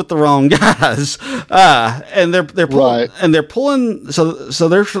messed with the wrong guys, and they're pulling. So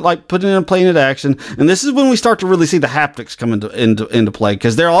they're like putting in a plane into action, and this is when we start to really see the haptics come into play,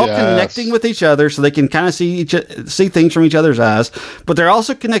 because they're all connecting with each other, so they can kind of see things from each other's eyes, but they're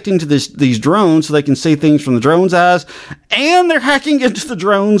also connecting to these drones, so they can see things from the drones' eyes, and they're hacking into the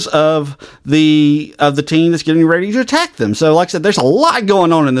drones of the team that's getting ready to attack them. So, like I said, there's a lot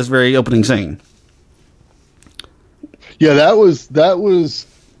going on in this very opening scene. Yeah, that was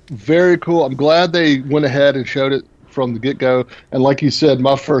very cool. I'm glad they went ahead and showed it from the get-go. And like you said,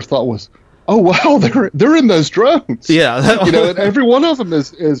 my first thought was, oh wow, they're in those drones. Yeah, and every one of them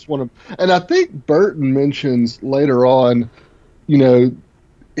is one of them. And I think Burton mentions later on,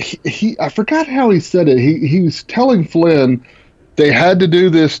 he I forgot how he said it. He was telling Flynn they had to do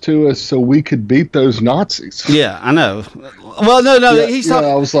this to us so we could beat those Nazis. Yeah, I know. Well, no. Yeah,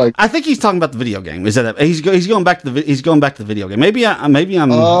 I was like, I think he's talking about the video game. Is that he's going back to the video game? Maybe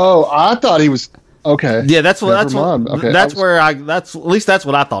I'm. Oh, I thought he was. Okay. Yeah, that's what at least that's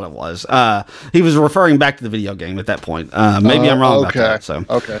what I thought it was. He was referring back to the video game at that point. Maybe I'm wrong about that. So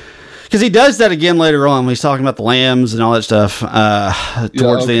okay. Because he does that again later on when he's talking about the lambs and all that stuff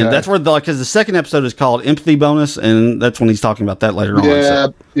towards the end. That's where because the second episode is called Empathy Bonus, and that's when he's talking about that later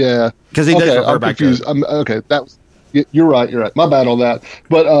on. Yeah. Because he does refer back confused. to it. Okay, that was. You're right. My bad on that.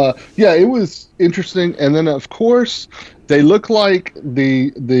 But it was interesting. And then of course they look like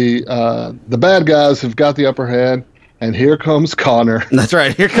the bad guys have got the upper hand. And here comes Connor. That's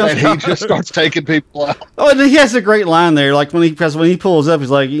right. Here comes and Connor. He just starts taking people out. Oh, and he has a great line there. Like when he pulls up,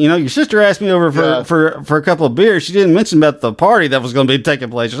 he's like, your sister asked me over for a couple of beers. She didn't mention about the party that was going to be taking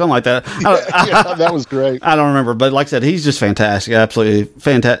place or something like that. That was great. I don't remember, but like I said, he's just fantastic. Absolutely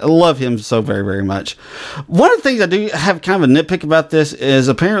fantastic. I love him so very, very much. One of the things I do have kind of a nitpick about this is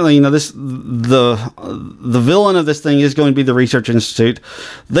apparently, the villain of this thing is going to be the Research Institute.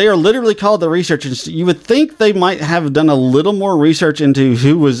 They are literally called the Research Institute. You would think they might have done a little more research into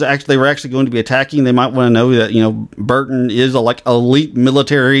who they were actually going to be attacking. They might want to know that Burton is a elite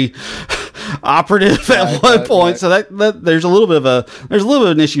military operative at one point. So that there's a little bit of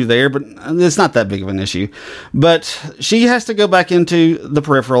an issue there, but it's not that big of an issue. But she has to go back into the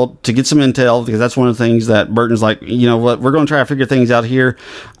Peripheral to get some intel, because that's one of the things that Burton's like, what, we're going to try to figure things out here.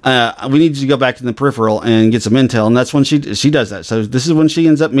 We need you to go back to the Peripheral and get some intel, and that's when she does that. So this is when she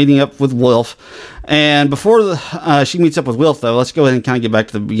ends up meeting up with Wilf. And before she meets up with Wilf, though, let's go ahead and kind of get back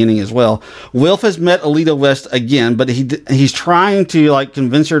to the beginning as well. Wilf has met Alita West again, but he's trying to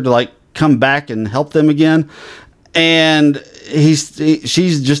convince her to come back and help them again, and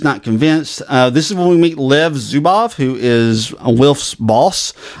she's just not convinced. This is when we meet Lev Zubov, who is Wilf's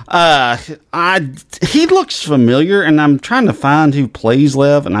boss. He looks familiar, and I'm trying to find who plays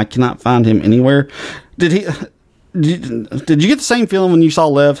Lev, and I cannot find him anywhere. Did you get the same feeling when you saw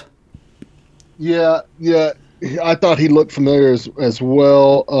Lev? Yeah. I thought he looked familiar as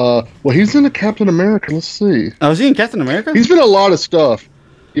well. Well, he's in a Captain America. Let's see. Oh, is he in Captain America? He's been in a lot of stuff.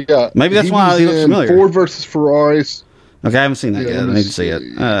 Yeah, maybe that's why he looks familiar. Ford versus Ferraris. Okay, I haven't seen that yet. I need to see it.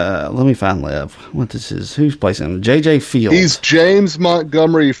 Let me find Lev. Who's placing him? J.J. Fields. He's James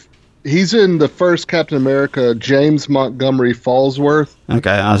Montgomery. He's in the first Captain America, James Montgomery Fallsworth.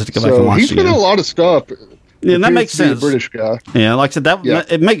 Okay, I'll have to go back and watch it. He's been in a lot of stuff. Yeah, that makes sense. A British guy. Yeah, like I said,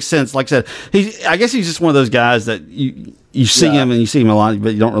 it makes sense. Like I said, I guess he's just one of those guys that you see him and you see him a lot,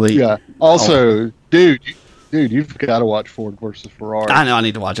 but you don't really. Yeah. Also, dude, you've got to watch Ford versus Ferrari. I know, I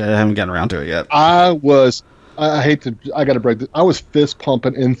need to watch it. I haven't gotten around to it yet. I got to break this. I was fist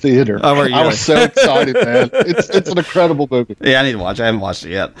pumping in theater. Oh, were you? I was so excited, man. It's an incredible movie. Yeah, I need to watch it. I haven't watched it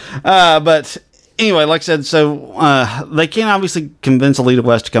yet. But anyway, like I said, so they can't obviously convince Alita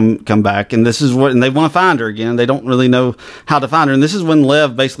West to come back, and this is and they want to find her again. They don't really know how to find her, and this is when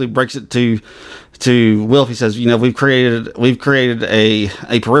Lev basically breaks it to Wilf. He says, we've created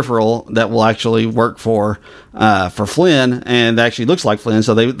a peripheral that will actually work for Flynn, and that actually looks like Flynn.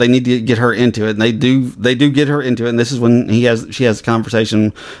 So they need to get her into it, and they do get her into it. And this is when she has a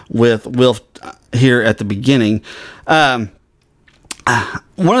conversation with Wilf here at the beginning. One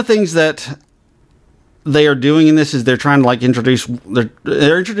of the things that they are doing in this is they're trying to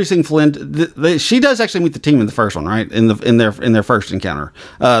they're introducing Flynn. She does actually meet the team in the first one, right? In their first encounter.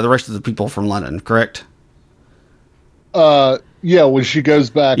 The rest of the people from London, correct? Yeah, when she goes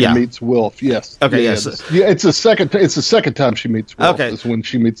back and meets Wilf, yes. Okay, yes. Yeah, it's the second time she meets Wilf. Okay, is when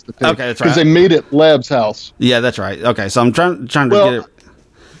she meets the team. Okay, that's right. Because they meet at Leb's house. Yeah, that's right. Okay, so I'm trying to get it.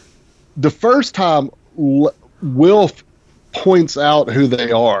 The first time Wilf points out who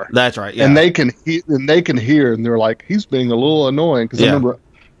they are. That's right. Yeah. And they can hear, and they're like, he's being a little annoying, because I remember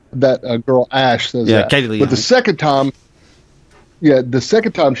that girl Ash says that. Katie Leon. But the second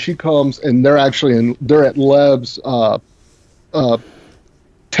time she comes, and they're at Lev's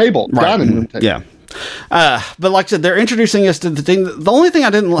table, dining room table. Yeah. But like I said, they're introducing us to the thing. The only thing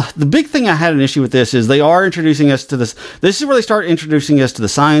the big thing I had an issue with this is they are introducing us to this. This is where they start introducing us to the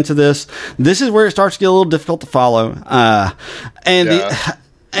science of this. This is where it starts to get a little difficult to follow. And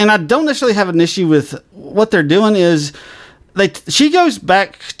I don't necessarily have an issue with what they're doing is she goes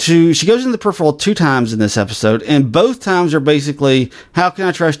into the peripheral 2 times in this episode, and both times are basically, how can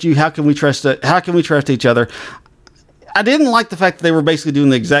I trust you? How can we trust each other? I didn't like the fact that they were basically doing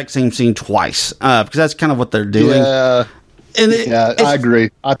the exact same scene twice, because that's kind of what they're doing. Yeah, and I agree.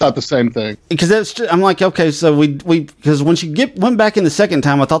 I thought the same thing. Because I'm like, okay, so because when she went back in the second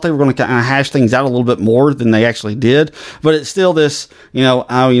time, I thought they were going to kind of hash things out a little bit more than they actually did. But it's still this,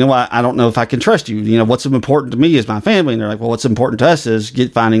 I don't know if I can trust you. What's important to me is my family. And they're like, well, what's important to us is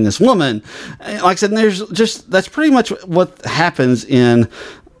finding this woman. And like I said, that's pretty much what happens when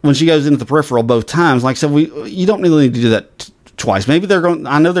she goes into the peripheral both times. Like I said, you don't really need to do that twice. Maybe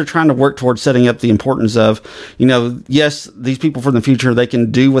I know they're trying to work towards setting up the importance of, yes, these people from the future, they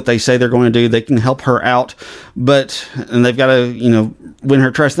can do what they say they're going to do. They can help her out, and they've got to, win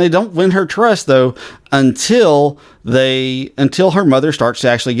her trust. And they don't win her trust though, until her mother starts to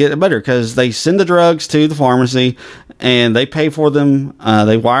actually get better, because they send the drugs to the pharmacy and they pay for them.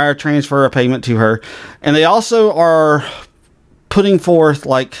 They wire transfer a payment to her, and they also are putting forth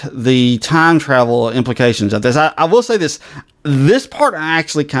like the time travel implications of this. I will say this part I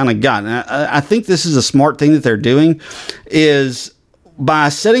actually kind of got. And I think this is a smart thing that they're doing, is by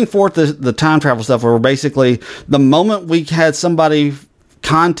setting forth the time travel stuff, where basically the moment we had somebody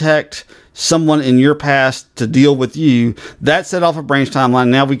contact someone in your past to deal with you, that set off a branch timeline.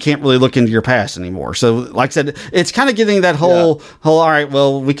 Now we can't really look into your past anymore. So like I said, it's kind of getting that whole, all right,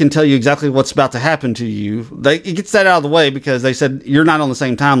 well, we can tell you exactly what's about to happen to you. It gets that out of the way, because they said you're not on the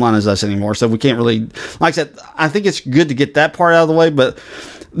same timeline as us anymore. So we can't really, like I said, I think it's good to get that part out of the way. But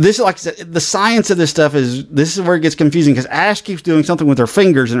this, like I said, the science of this stuff this is where it gets confusing, because Ash keeps doing something with her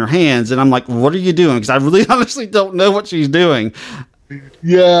fingers and her hands. And I'm like, what are you doing? Because I really honestly don't know what she's doing.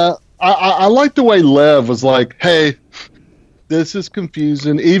 Yeah. I like the way Lev was like, hey, this is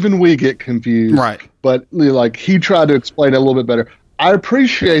confusing. Even we get confused. Right. But like, he tried to explain it a little bit better. I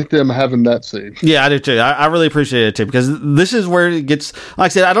appreciate them having that scene. Yeah, I do too. I really appreciate it too, because this is where it gets, like I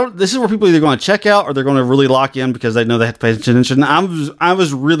said, this is where people either going to check out or they're going to really lock in, because they know they have to pay attention. I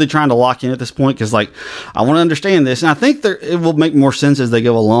was really trying to lock in at this point, because like, I want to understand this. And I think it will make more sense as they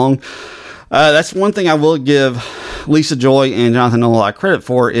go along. That's one thing I will give Lisa Joy and Jonathan Nolan a lot of credit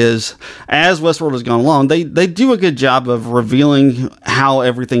for, is as Westworld has gone along, they do a good job of revealing how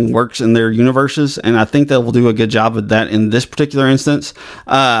everything works in their universes. And I think they will do a good job of that in this particular instance,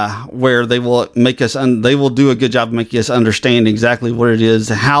 where they will make us, they will do a good job of making us understand exactly what it is,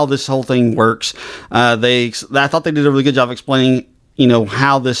 how this whole thing works. I thought they did a really good job explaining,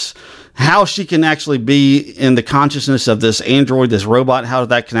 how she can actually be in the consciousness of this android, this robot, how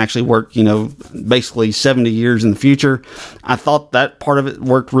that can actually work, basically 70 years in the future. I thought that part of it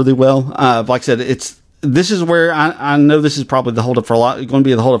worked really well. Like I said, this is where I know this is probably going to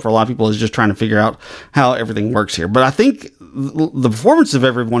be the holdup for a lot of people, is just trying to figure out how everything works here. But I think the performance of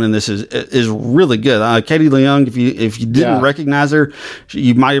everyone in this is really good. Katie Leung, if you didn't recognize her,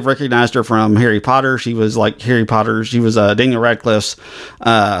 you might have recognized her from Harry Potter. She was like Harry Potter. She was Daniel Radcliffe's.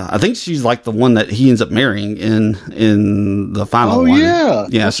 I think she's like the one that he ends up marrying in the final one. Oh yeah,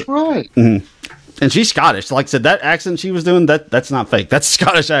 that's right. Mm-hmm. And she's Scottish. Like I said, that accent she was doing, that's not fake. That's a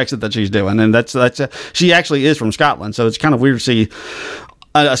Scottish accent that she's doing. And she actually is from Scotland. So it's kind of weird to see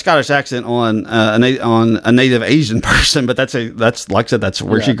a Scottish accent on a native Asian person. But that's like I said, that's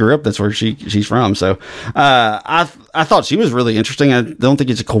where she grew up. That's where she's from. So I thought she was really interesting. I don't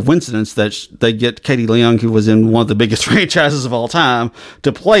think it's a coincidence that they get Katie Leung, who was in one of the biggest franchises of all time,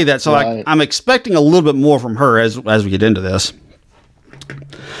 to play that. So I'm expecting a little bit more from her as we get into this.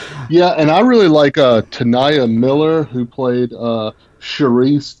 Yeah, and I really like Tanaya Miller, who played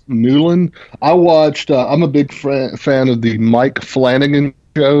Charisse Newland. I watched, I'm a big fan of the Mike Flanagan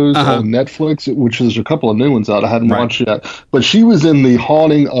shows on Netflix, which there's a couple of new ones out. I hadn't watched yet. But she was in The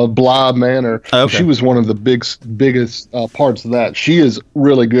Haunting of Bly Manor. Okay. She was one of the biggest parts of that. She is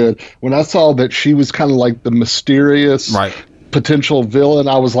really good. When I saw that she was kind of like the mysterious potential villain,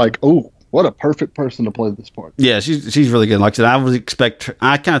 I was like, oh, what a perfect person to play this part. Yeah, she's really good. Like I said,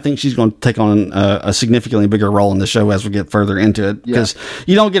 I kind of think she's going to take on a significantly bigger role in the show as we get further into it, because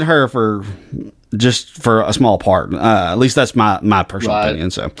you don't get her for just for a small part. At least that's my personal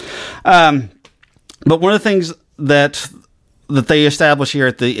opinion. So, but one of the things that they establish here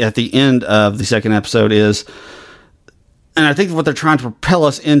at the end of the second episode is, and I think what they're trying to propel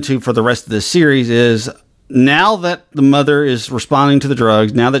us into for the rest of this series is, now that the mother is responding to the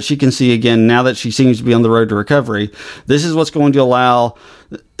drugs, now that she can see again, now that she seems to be on the road to recovery, this is what's going to allow.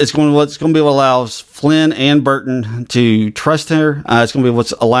 It's going to be what allows Flynn and Burton to trust her. It's going to be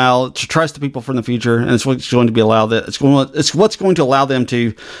what's allowed to trust the people from the future, and it's what's going to be it's what's going to allow them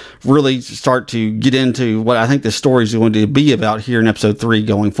to really start to get into what I think this story is going to be about here in episode 3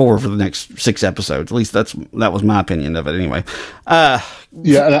 going forward for the next 6 episodes. At least that was my opinion of it anyway.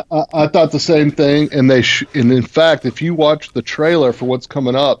 Yeah, and I thought the same thing. And and in fact, if you watch the trailer for what's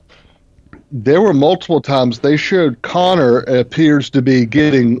coming up, there were multiple times they showed Connor appears to be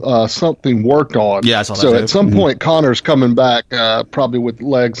getting something worked on. Yeah, I saw that. So too. At some point, Connor's coming back, probably with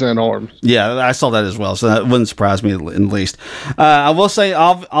legs and arms. Yeah, I saw that as well. So that wouldn't surprise me in the least. I will say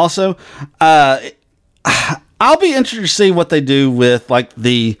also, I'll be interested to see what they do with like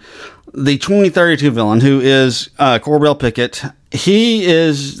the 2032 villain, who is Corbell Pickett. He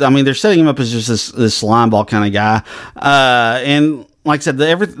is, I mean, they're setting him up as just this slime ball kind of guy. And like I said, some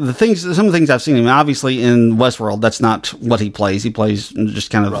of the things I've seen him, obviously in Westworld, that's not what he plays. He plays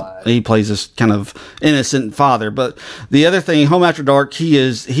just kind of, he plays this kind of innocent father. But the other thing, Home After Dark, he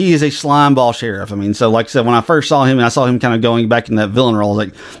is a slime ball sheriff. I mean, so like I said, when I first saw him and I saw him kind of going back in that villain role, I was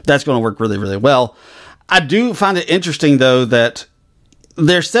like, that's going to work really, really well. I do find it interesting though that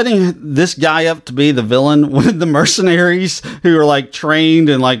they're setting this guy up to be the villain with the mercenaries who are like trained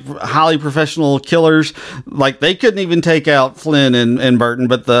and like highly professional killers. Like they couldn't even take out Flynn and Burton,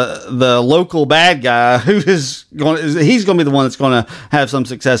 but the local bad guy he's going to be the one that's going to have some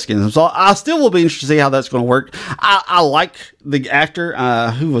success against him. So I still will be interested to see how that's going to work. I like the actor.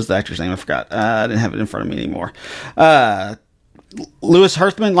 Who was the actor's name? I forgot. I didn't have it in front of me anymore. Louis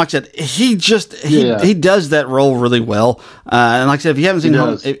Herthman, like I said, he does that role really well. And like I said, if you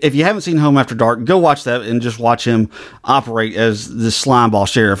haven't seen Home After Dark, go watch that and just watch him operate as the slimeball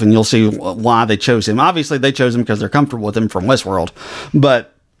sheriff, and you'll see why they chose him. Obviously, they chose him because they're comfortable with him from Westworld.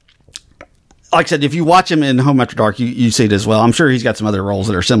 But like I said, if you watch him in Home After Dark, you see it as well. I'm sure he's got some other roles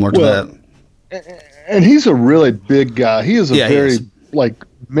that are similar to that. And he's a really big guy. He is very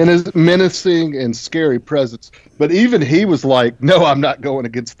menacing and scary presence. But even he was like, "No, I'm not going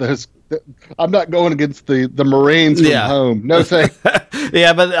against those. I'm not going against the Marines from home. No thanks."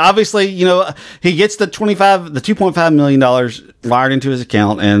 Yeah, but obviously, he gets the $2.5 million wired into his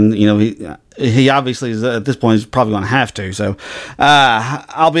account, and he obviously is at this point is probably going to have to. So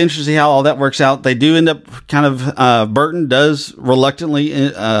I'll be interested to see how all that works out. They do end up kind of Burton does reluctantly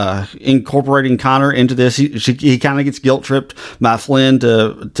incorporating Connor into this. He kind of gets guilt tripped by Flynn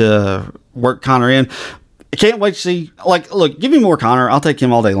to work Connor in. I can't wait to see. Like, look, give me more Connor. I'll take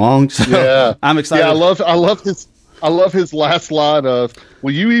him all day long. So yeah, I'm excited. Yeah, I love his last line of,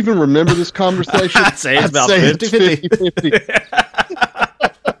 "Will you even remember this conversation?" I'd say it's about 50-50.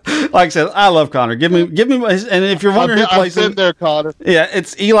 Like I said, I love Connor. Give me, and if you're wondering who plays him, there, Connor. Yeah,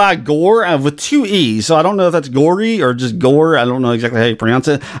 it's Eli Gore with 2 E's. So I don't know if that's Gory or just Gore. I don't know exactly how you pronounce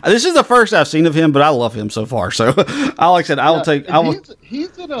it. This is the first I've seen of him, but I love him so far. So, like I said, I will take.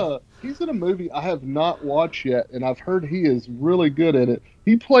 He's in a movie I have not watched yet, and I've heard he is really good at it.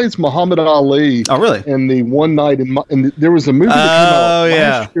 He plays Muhammad Ali. Oh, really? In the One Night there was a movie that came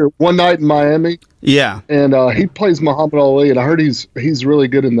out last year, One Night in Miami. Yeah, and he plays Muhammad Ali, and I heard he's really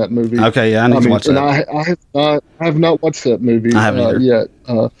good in that movie. Okay, yeah, I need to watch that. And I have not watched that movie I haven't yet.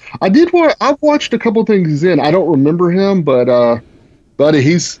 I've watched a couple things he's in. I don't remember him, but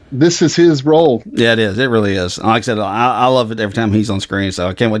buddy, this is his role. Yeah, it is. It really is. Like I said, I love it every time he's on screen, so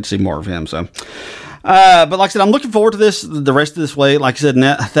I can't wait to see more of him. So, but like I said, I'm looking forward to this the rest of this way. Like I said,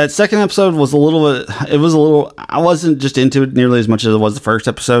 that second episode was a little bit. I wasn't just into it nearly as much as it was the first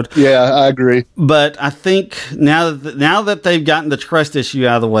episode. Yeah, I agree. But I think now that they've gotten the trust issue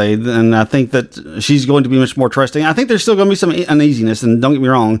out of the way, then I think that she's going to be much more trusting. I think there's still going to be some uneasiness, and don't get me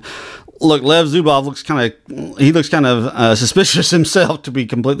wrong. Look, Lev Zubov looks kind of suspicious himself, to be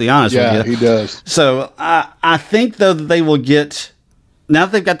completely honest with you. Yeah, he does. So I think, though, that they will get, now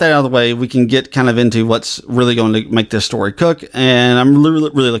that they've got that out of the way, we can get kind of into what's really going to make this story cook, and I'm really,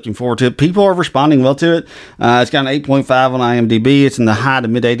 really looking forward to it. People are responding well to it. It's got an 8.5 on IMDb. It's in the high to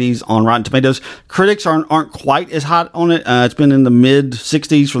mid 80s on Rotten Tomatoes. Critics aren't quite as hot on it. It's been in the mid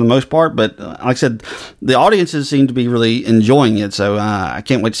 60s for the most part, but like I said, the audiences seem to be really enjoying it, so I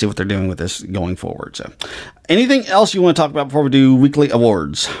can't wait to see what they're doing with this going forward. So, anything else you want to talk about before we do weekly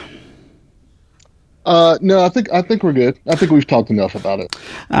awards? No, I think we're good. I think we've talked enough about it.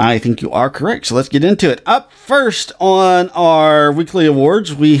 I think you are correct. So let's get into it. Up first on our weekly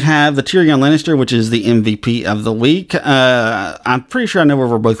awards, we have the Tyrion Lannister, which is the MVP of the week. I'm pretty sure I know where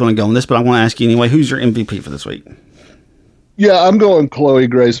we're both going to go on this, but I want to ask you anyway, who's your MVP for this week? Yeah, I'm going Chloe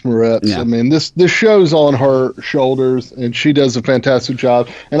Grace Moretz. Yeah. I mean, this show's on her shoulders, and she does a fantastic job.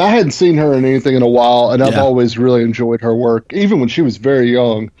 And I hadn't seen her in anything in a while, and I've always really enjoyed her work, even when she was very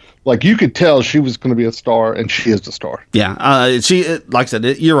young. Like, you could tell she was going to be a star, and she is a star. Yeah, like I said,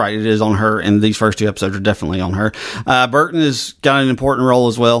 you're right. It is on her, and these first two episodes are definitely on her. Burton has got an important role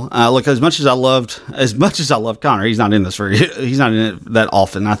as well. Look, as much as I loved Connor, he's not in it that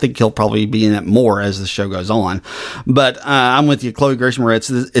often. I think he'll probably be in it more as the show goes on. But I'm with you, Chloe Grace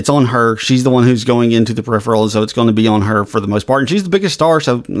Moretz. It's on her. She's the one who's going into the Peripheral, so it's going to be on her for the most part. And she's the biggest star,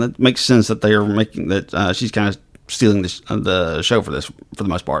 so it makes sense that they are making that. She's kind of stealing the show for the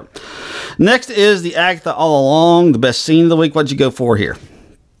most part. Next is the Agatha All Along, the best scene of the week. What'd you go for here?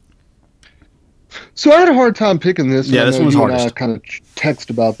 So I had a hard time picking this. Yeah, this one's hardest. I kind of text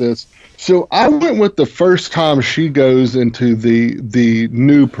about this. So I went with the first time she goes into the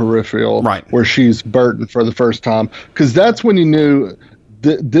new Peripheral, right, where she's Burton for the first time, because that's when you knew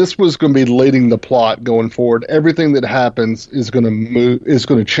this was going to be leading the plot going forward. Everything that happens is going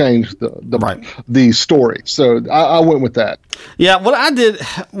to change the story. So I went with that. Yeah, what I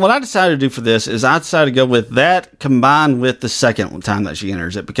decided to do for this is I decided to go with that combined with the second time that she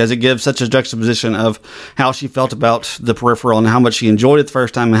enters it, because it gives such a juxtaposition of how she felt about the Peripheral and how much she enjoyed it the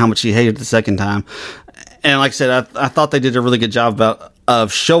first time and how much she hated it the second time. And like I said, I thought they did a really good job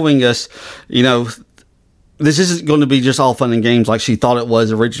of showing us, this isn't going to be just all fun and games like she thought it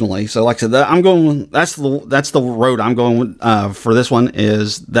was originally. So, like I said, that's the road I'm going with, for this one,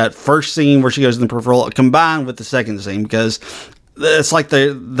 is that first scene where she goes in the Peripheral combined with the second scene, because it's like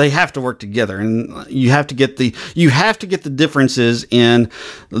they have to work together, and you have to get the differences in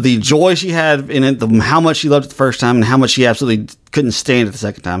the joy she had in it, how much she loved it the first time, and how much she absolutely couldn't stand it the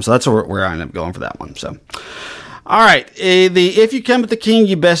second time. So that's where I ended up going for that one. So. All right, if you come with the king,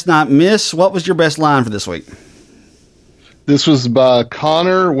 you best not miss. What was your best line for this week? This was by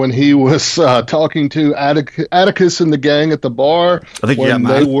Connor when he was talking to Atticus and the gang at the bar. I think when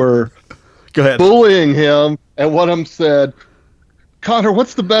they were Go ahead. bullying him, and one of them said, Connor,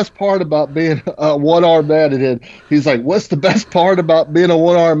 what's the best part about being a one-armed man? And he's like, what's the best part about being a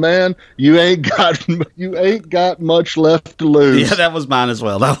one-armed man? You ain't got much left to lose. Yeah, that was mine as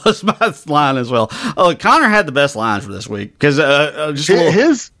well. That was my line as well. Oh, Connor had the best lines for this week, because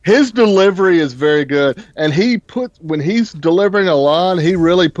his delivery is very good, and when he's delivering a line, he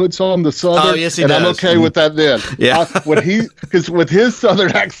really puts on the southern. Oh, yes, he and does. I'm okay with that. Then, yeah, because with his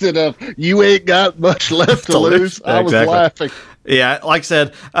southern accent of "you ain't got much left to lose," I was laughing. Yeah, like I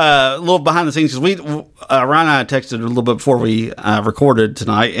said, a little behind the scenes, because Ryan and I texted a little bit before we recorded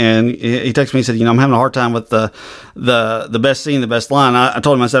tonight, and he texted me and said, I'm having a hard time with the best scene, the best line. I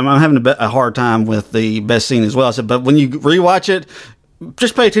told him, I said, I'm having a hard time with the best scene as well. I said, but when you rewatch it,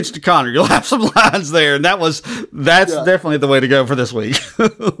 just pay attention to Connor. You'll have some lines there, and that's definitely the way to go for this week.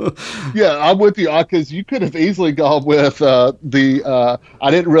 Yeah, I'm with you, because you could have easily gone with I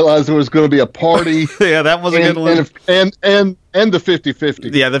didn't realize there was going to be a party. Yeah, that was a good one. And the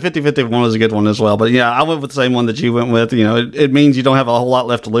 50-50. Yeah, the 50-50 one was a good one as well. But yeah, I went with the same one that you went with. It means you don't have a whole lot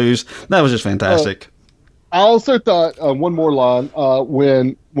left to lose. That was just fantastic. I also thought one more line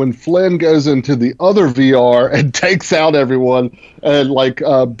when Flynn goes into the other VR and takes out everyone, and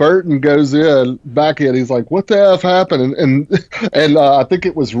Burton goes back in, he's like, "What the F happened?" And I think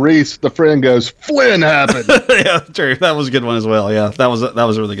it was Reese, the friend, goes, "Flynn happened." Yeah, true. That was a good one as well. Yeah, that was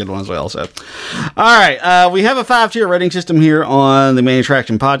a really good one as well. So, all right, we have a 5-tier rating system here on the Main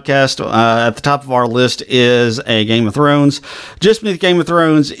Attraction Podcast. At the top of our list is a Game of Thrones. Just beneath Game of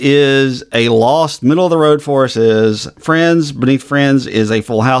Thrones is a Lost. Middle of the road for us is Friends. Beneath Friends is a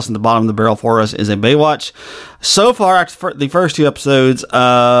Full House, and the bottom of the barrel for us is a Baywatch. So far, after the first 2 episodes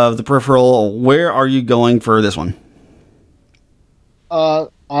of The Peripheral, where are you going for this one? I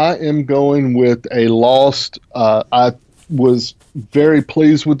am going with a Lost. I was very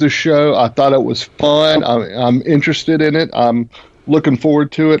pleased with the show. I thought it was fun. I'm interested in it. I'm looking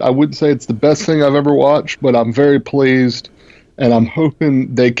forward to it. I wouldn't say it's the best thing I've ever watched, but I'm very pleased. And I'm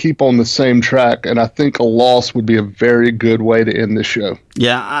hoping they keep on the same track. And I think a loss would be a very good way to end the show.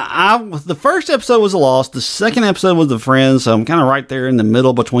 Yeah, the first episode was a loss. The second episode was the Friends. So I'm kind of right there in the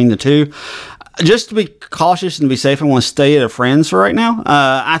middle between the two. Just to be cautious and be safe, I want to stay at a Friends for right now.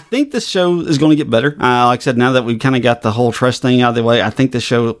 I think this show is going to get better. Like I said, now that we've kind of got the whole trust thing out of the way, I think this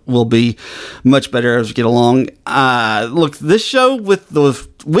show will be much better as we get along. Look, this show with the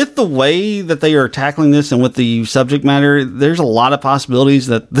with the way that they are tackling this and with the subject matter, there's a lot of possibilities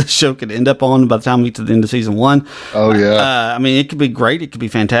that this show could end up on by the time we get to the end of season 1. Oh yeah. I mean, it could be great. It could be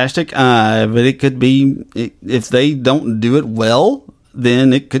fantastic. But it could be, if they don't do it well,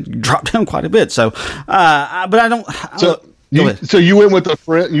 then it could drop down quite a bit. So, but I don't. So you went with the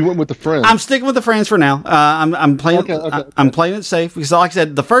friend. You went with the friends. I'm sticking with the friends for now. I'm playing. Okay. I'm playing it safe because, like I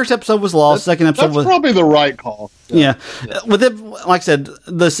said, the first episode was lost. Second episode was probably the right call. Yeah. With it, like I said,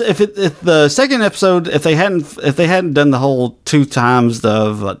 if the second episode, if they hadn't done the whole 2 times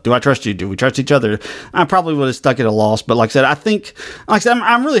of do I trust you? Do we trust each other? I probably would have stuck at a loss. But like I said,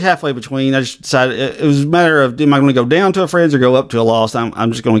 I'm really halfway between. I just decided it was a matter of, am I going to go down to a friends or go up to a loss?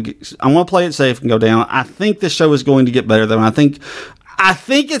 I'm just going to play it safe and go down. I think this show is going to get better though. I think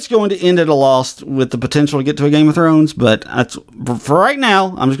it's going to end at a loss with the potential to get to a Game of Thrones, but for right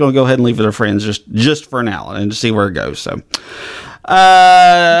now, I'm just going to go ahead and leave it to friends just for now and just see where it goes. So,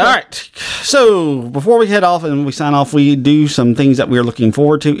 all right. So before we head off and we sign off, we do some things that we're looking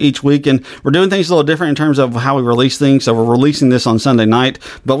forward to each week, and we're doing things a little different in terms of how we release things. So we're releasing this on Sunday night,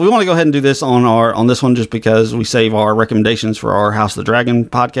 but we want to go ahead and do this on this one just because we save our recommendations for our House of the Dragon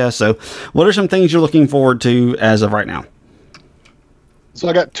podcast. So, what are some things you're looking forward to as of right now? So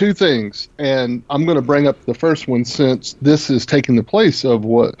I got 2 things, and I'm going to bring up the first one since this is taking the place of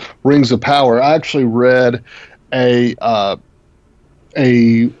what Rings of Power. I actually read a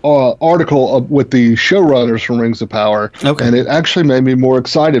article with the showrunners from Rings of Power, and it actually made me more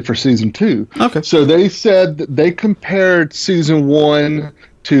excited for season 2. Okay. So they said that they compared season 1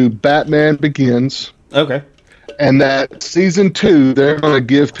 to Batman Begins. Okay. And that season 2, they're going to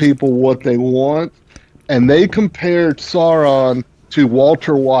give people what they want, and they compared Sauron to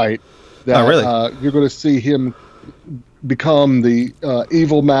Walter White. That, really? You're going to see him become the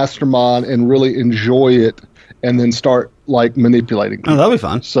evil mastermind and really enjoy it, and then start manipulating people. Oh, that'll be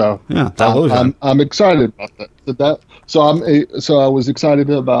fun. So yeah, that'll be fun. I'm excited about that. So I was excited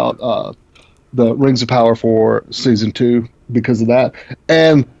about the Rings of Power for season 2 because of that.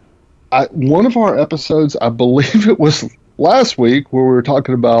 And one of our episodes, I believe it was last week, where we were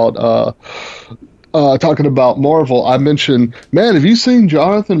talking about Marvel, I mentioned, man, have you seen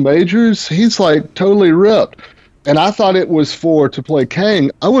Jonathan Majors? He's totally ripped. And I thought it was to play Kang.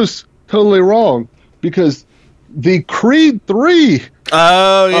 I was totally wrong, because the Creed 3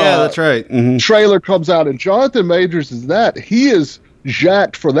 that's right. Mm-hmm. trailer comes out, and Jonathan Majors is that. He is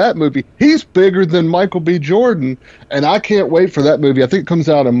jacked for that movie. He's bigger than Michael B. Jordan, and I can't wait for that movie. I think it comes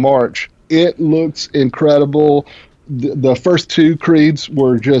out in March. It looks incredible. The first 2 Creeds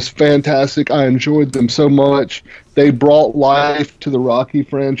were just fantastic. I enjoyed them so much. They brought life to the Rocky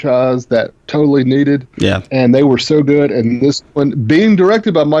franchise that totally needed. Yeah. And they were so good. And this one, being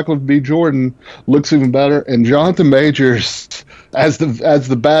directed by Michael B. Jordan, looks even better. And Jonathan Majors as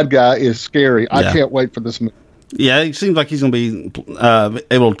the bad guy is scary. Yeah. I can't wait for this movie. Yeah, it seems like he's going to be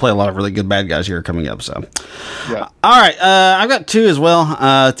able to play a lot of really good bad guys here coming up. So, yeah. All right, I've got 2 as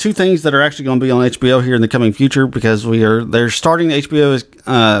well. 2 things that are actually going to be on HBO here in the coming future, because they're starting HBO.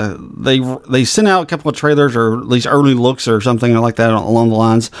 They sent out a couple of trailers, or at least early looks or something like that along the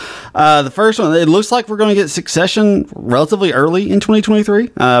lines. The first one, it looks like we're going to get Succession relatively early in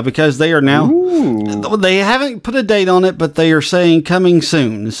 2023 because they are now. Ooh. They haven't put a date on it, but they are saying coming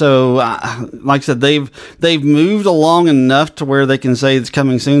soon. So, like I said, they've moved along enough to where they can say it's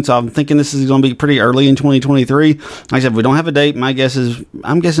coming soon. So I'm thinking this is going to be pretty early in 2023. Like I said, we don't have a date.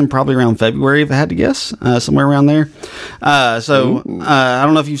 I'm guessing probably around February, if I had to guess, somewhere around there. I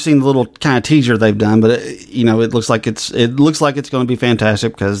don't know if you've seen the little kind of teaser they've done, but it looks like it's going to be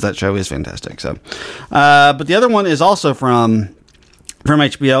fantastic, because that show is fantastic. So, but the other one is also from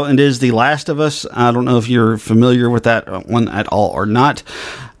HBO, and is The Last of Us. I don't know if you're familiar with that one at all or not.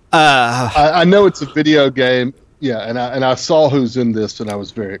 I know it's a video game. Yeah, and I saw who's in this, and I was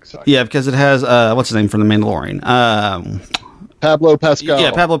very excited. Yeah, because it has what's his name from The Mandalorian? Pablo Pascal.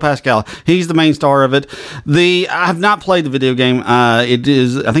 Yeah, Pablo Pascal. He's the main star of it. I have not played the video game. It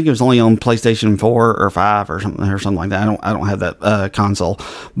is, I think it was only on PlayStation 4 or 5 or something like that. I don't have that console,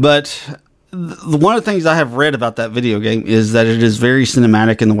 but. One of the things I have read about that video game is that it is very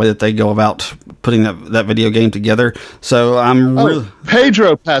cinematic in the way that they go about putting that video game together. So I'm really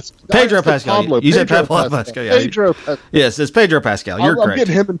Pedro Pascal. Pedro Pascal. You said Pablo Pascal. Yeah. Pedro Pascal. Yes, it's Pedro Pascal. You're correct. I'm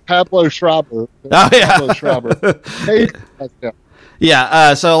getting him and Pablo Schreiber. Oh yeah. Pablo Schreiber. Pedro Pascal.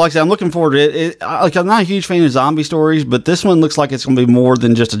 Yeah, so like I said, I'm looking forward to it. I'm not a huge fan of zombie stories, but this one looks like it's going to be more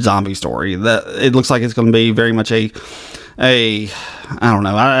than just a zombie story. It looks like it's going to be very much I don't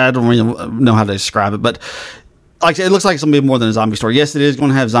know. I don't really know how to describe it, but like I said, it looks like it's going to be more than a zombie story. Yes, it is going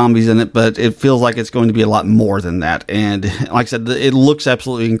to have zombies in it, but it feels like it's going to be a lot more than that. And like I said, it looks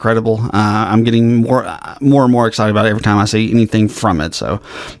absolutely incredible. I'm getting more and more excited about it every time I see anything from it. So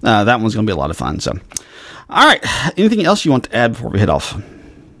that one's going to be a lot of fun. So, all right. Anything else you want to add before we head off?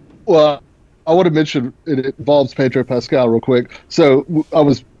 Well, I want to mention it involves Pedro Pascal real quick. So I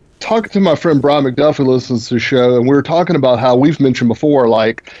was talking to my friend Brian McDuff, who listens to the show, and we were talking about how we've mentioned before,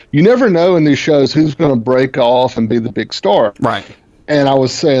 like, you never know in these shows who's going to break off and be the big star. Right. And I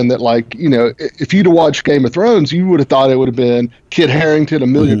was saying that, like, you know, if you'd have watched Game of Thrones, you would have thought it would have been Kit Harington,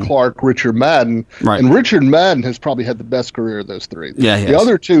 Emilia Clarke, Richard Madden. Right. And Richard Madden has probably had the best career of those three. Yeah, the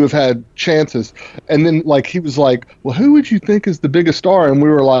other two have had chances. And then, like, he was like, well, who would you think is the biggest star? And we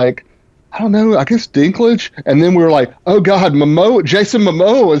were like, I don't know, I guess Dinklage. And then we were like, oh, God, Jason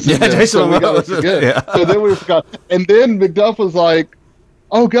Momoa was in there. Jason Momoa was in there. Yeah. So then we forgot. And then McDuff was like,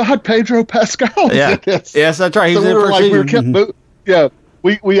 oh, God, Pedro Pascal. Yeah. Yes, that's right. He's so in we were like, season.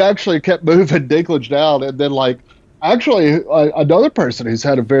 We actually kept moving Dinklage down. And then, like, actually, another person who's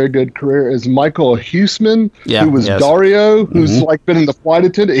had a very good career is Michael Huseman, who was Dario, who's like been in the flight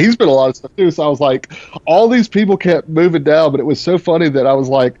attendant. He's been a lot of stuff too. So I was like, all these people kept moving down, but it was so funny that I was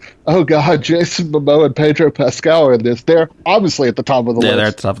like, oh God, Jason Momoa and Pedro Pascal are in this. They're obviously at the top of the list. Yeah, they're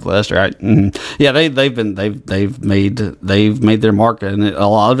at the top of the list, right? Mm-hmm. Yeah, they've made their mark, and a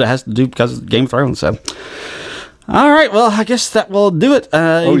lot of it has to do because of Game of Thrones. So. All right, well, I guess that will do it.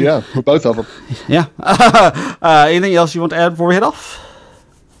 For both of them. Yeah. Anything else you want to add before we head off?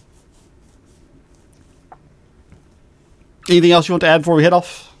 Anything else you want to add before we head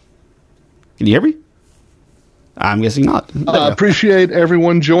off? Can you hear me? I'm guessing not. I appreciate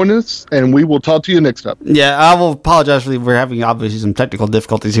everyone joining us, and we will talk to you next time. Yeah, I will apologize for having obviously some technical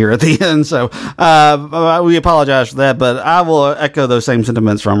difficulties here at the end, so we apologize for that, but I will echo those same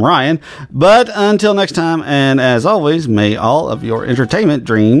sentiments from Ryan. But until next time, and as always, may all of your entertainment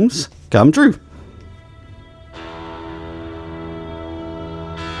dreams come true.